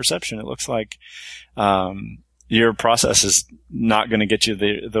from my perception, it looks like your process is not going to get you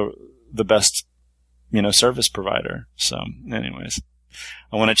the best, service provider. So, anyways,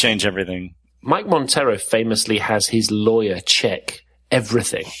 I want to change everything. Mike Monteiro famously has his lawyer check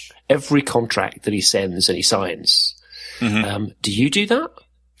everything, every contract that he sends and he signs. Mm-hmm. Do you do that?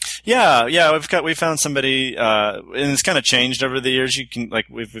 Yeah. We found somebody, and it's kind of changed over the years. You can, like,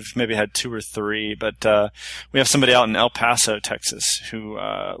 we've maybe had 2 or 3, but, we have somebody out in El Paso, Texas, who,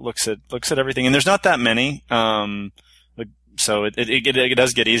 looks at everything. And there's not that many. So it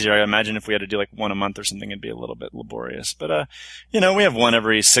does get easier. I imagine if we had to do like one a month or something, it'd be a little bit laborious. But, we have one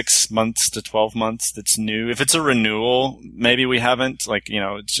every 6 months to 12 months that's new. If it's a renewal, maybe we haven't, like,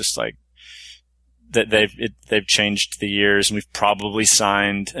 it's just like, that they've changed the years, and we've probably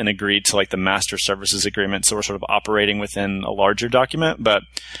signed and agreed to like the master services agreement. So we're sort of operating within a larger document. But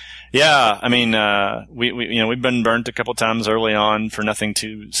yeah, I mean, we've been burnt a couple times early on for nothing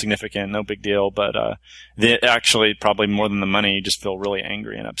too significant, no big deal. But, actually probably more than the money, you just feel really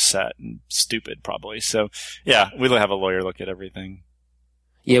angry and upset and stupid probably. So yeah, we'll have a lawyer look at everything.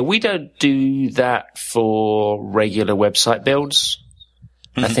 Yeah, we don't do that for regular website builds.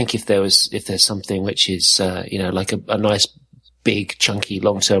 Mm-hmm. I think if there's something which is, like a nice, big, chunky,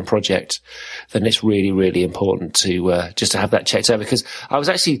 long-term project, then it's really, really important to, just to have that checked over. Because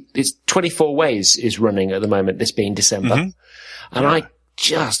it's 24 Ways is running at the moment, this being December. Mm-hmm. And I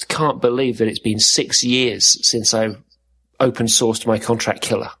just can't believe that it's been 6 years since I open sourced my contract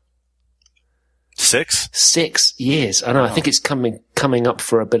killer. 6? 6 years. I know. Wow. I think it's coming up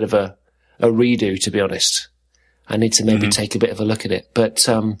for a bit of a redo, to be honest. I need to maybe take a bit of a look at it. But,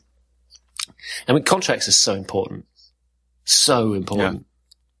 contracts are so important. So important.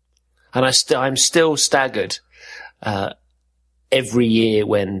 Yeah. And I'm still staggered, every year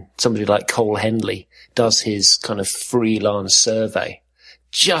when somebody like Cole Henley does his kind of freelance survey,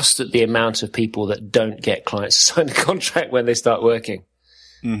 just at the amount of people that don't get clients to sign a contract when they start working.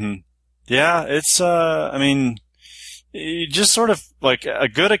 Mm-hmm. Yeah. It's, you just sort of like a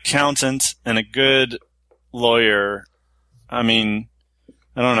good accountant and a good lawyer. I mean,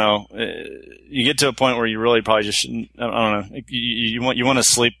 I don't know. You get to a point where you really probably just shouldn't. I don't know. You want to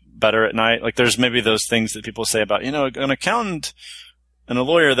sleep better at night. Like there's maybe those things that people say about, an accountant and a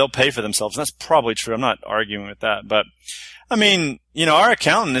lawyer, they'll pay for themselves. And that's probably true. I'm not arguing with that, but I mean, our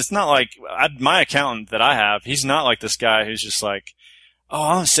accountant, it's not like my accountant that I have. He's not like this guy who's just like, oh,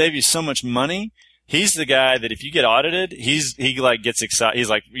 I'll save you so much money. He's the guy that if you get audited, he like gets excited. He's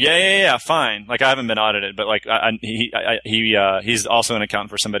like, yeah, fine. Like I haven't been audited, but like he's also an accountant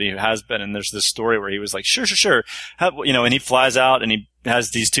for somebody who has been. And there's this story where he was like, sure. And he flies out and he has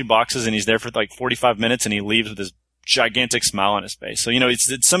these 2 boxes and he's there for like 45 minutes and he leaves with this gigantic smile on his face. So,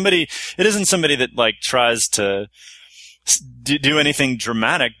 it's somebody, it isn't somebody that like tries to do anything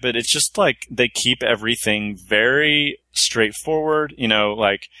dramatic, but it's just like they keep everything very straightforward,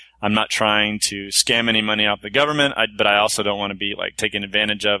 like, I'm not trying to scam any money off the government, but I also don't want to be like taken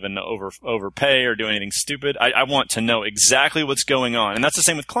advantage of and overpay or do anything stupid. I want to know exactly what's going on, and that's the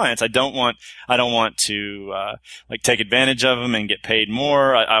same with clients. I don't want to like take advantage of them and get paid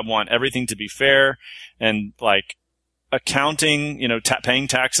more. I want everything to be fair, and like accounting, paying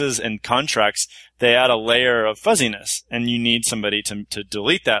taxes and contracts, they add a layer of fuzziness, and you need somebody to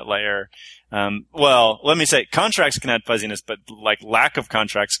delete that layer. Well, let me say contracts can add fuzziness, but like lack of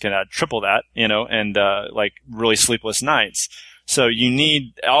contracts can add triple that, and, like really sleepless nights. So you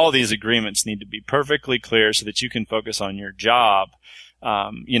need, all these agreements need to be perfectly clear so that you can focus on your job.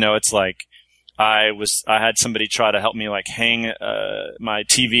 It's like I had somebody try to help me like hang, my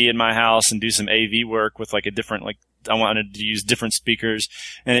TV in my house and do some AV work with like a different, like I wanted to use different speakers,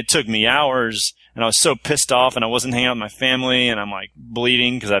 and it took me hours. And I was so pissed off, and I wasn't hanging out with my family, and I'm like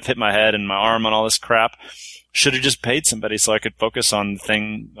bleeding because I've hit my head and my arm on all this crap. Should have just paid somebody so I could focus on the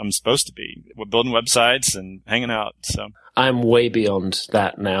thing I'm supposed to be, building websites and hanging out. So I'm way beyond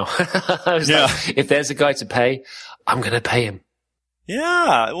that now. Like, if there's a guy to pay, I'm going to pay him.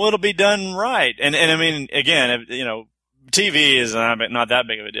 Yeah, well, it'll be done right. And I mean, again, TV is not that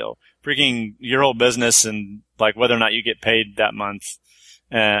big of a deal. Freaking your whole business and like whether or not you get paid that month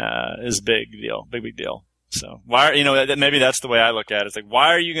is big deal. So why, maybe that's the way I look at it. It's like, why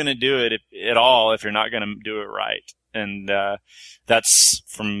are you going to do it at all if you're not going to do it right? And, that's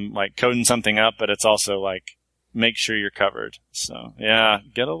from like coding something up, but it's also like, make sure you're covered. So yeah,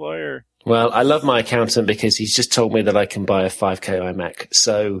 get a lawyer. Well, I love my accountant because he's just told me that I can buy a 5K iMac.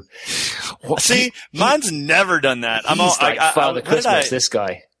 So mine's never done that. He's like Father Christmas, this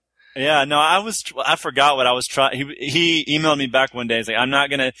guy. Yeah, no, I forgot what I was trying. He emailed me back one day. He's like, I'm not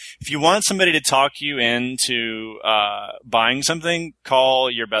gonna, if you want somebody to talk you into, buying something, call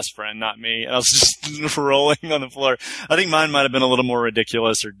your best friend, not me. And I was just rolling on the floor. I think mine might have been a little more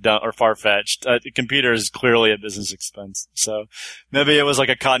ridiculous or far-fetched. The computer is clearly a business expense. So maybe it was like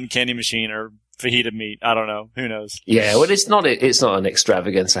a cotton candy machine or fajita meat. I don't know. Who knows? Yeah, well, it's not an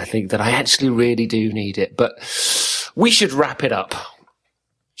extravagance. I think that I actually really do need it, but we should wrap it up.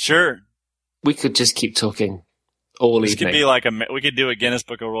 Sure. We could just keep talking all this evening. Could be we could do a Guinness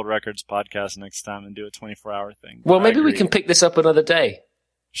Book of World Records podcast next time and do a 24-hour thing. Well, maybe we can pick this up another day.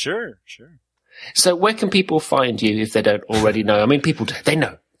 Sure. So where can people find you if they don't already know? I mean, people, they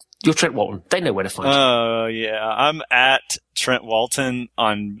know. You're Trent Walton. They know where to find you. Oh, yeah. I'm at Trent Walton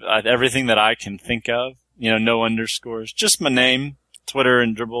on everything that I can think of. No underscores. Just my name, Twitter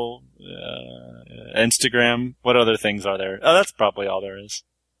and Dribble, Instagram. What other things are there? Oh, that's probably all there is.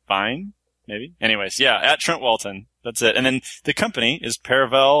 Fine, maybe. Anyways, yeah, at Trent Walton. That's it. And then the company is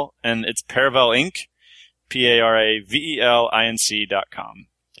Paravel, and it's Paravel Inc. PARAVELINC.com.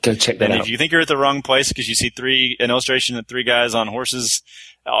 Go check that out. And if you think you're at the wrong place because you see an illustration of 3 guys on horses,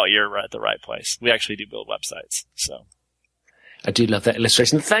 you're right at the right place. We actually do build websites. So I do love that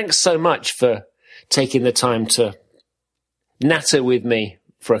illustration. Thanks so much for taking the time to natter with me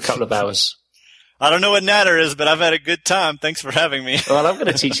for a couple of hours. I don't know what natter is, but I've had a good time. Thanks for having me. Well, I'm going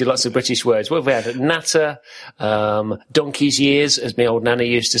to teach you lots of British words. What have we had? Natter, donkey's years, as my old nanny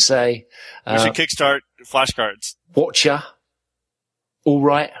used to say. We should kickstart flashcards. Watcher. All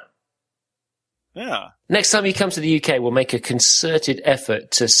right. Yeah. Next time you come to the UK, we'll make a concerted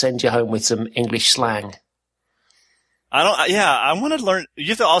effort to send you home with some English slang. I want to learn. You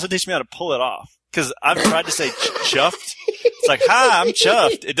have to also teach me how to pull it off. Because I've tried to say chuffed. It's like, hi, I'm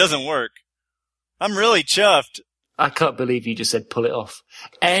chuffed. It doesn't work. I'm really chuffed. I can't believe you just said pull it off.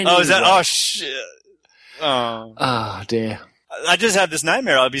 Anyway. Oh, is that? Oh, shit. Oh, dear. I just have this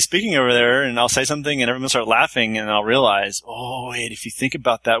nightmare. I'll be speaking over there, and I'll say something, and everyone will start laughing, and I'll realize, oh, wait, if you think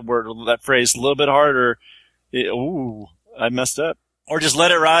about that word, that phrase a little bit harder, I messed up. Or just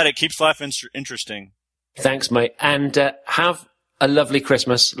let it ride. It keeps life interesting. Thanks, mate. And have a lovely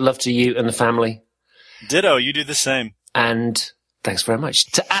Christmas. Love to you and the family. Ditto. You do the same. And thanks very much.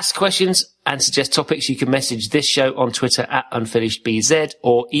 To ask questions and suggest topics, you can message this show on Twitter at unfinishedbz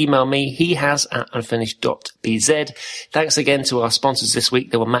or email me, heHas@unfinished.bz. Thanks again to our sponsors this week.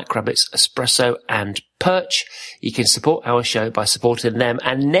 They were Macrabbits, Espresso and Perch. You can support our show by supporting them.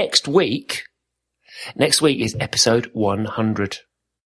 And next week is episode 100.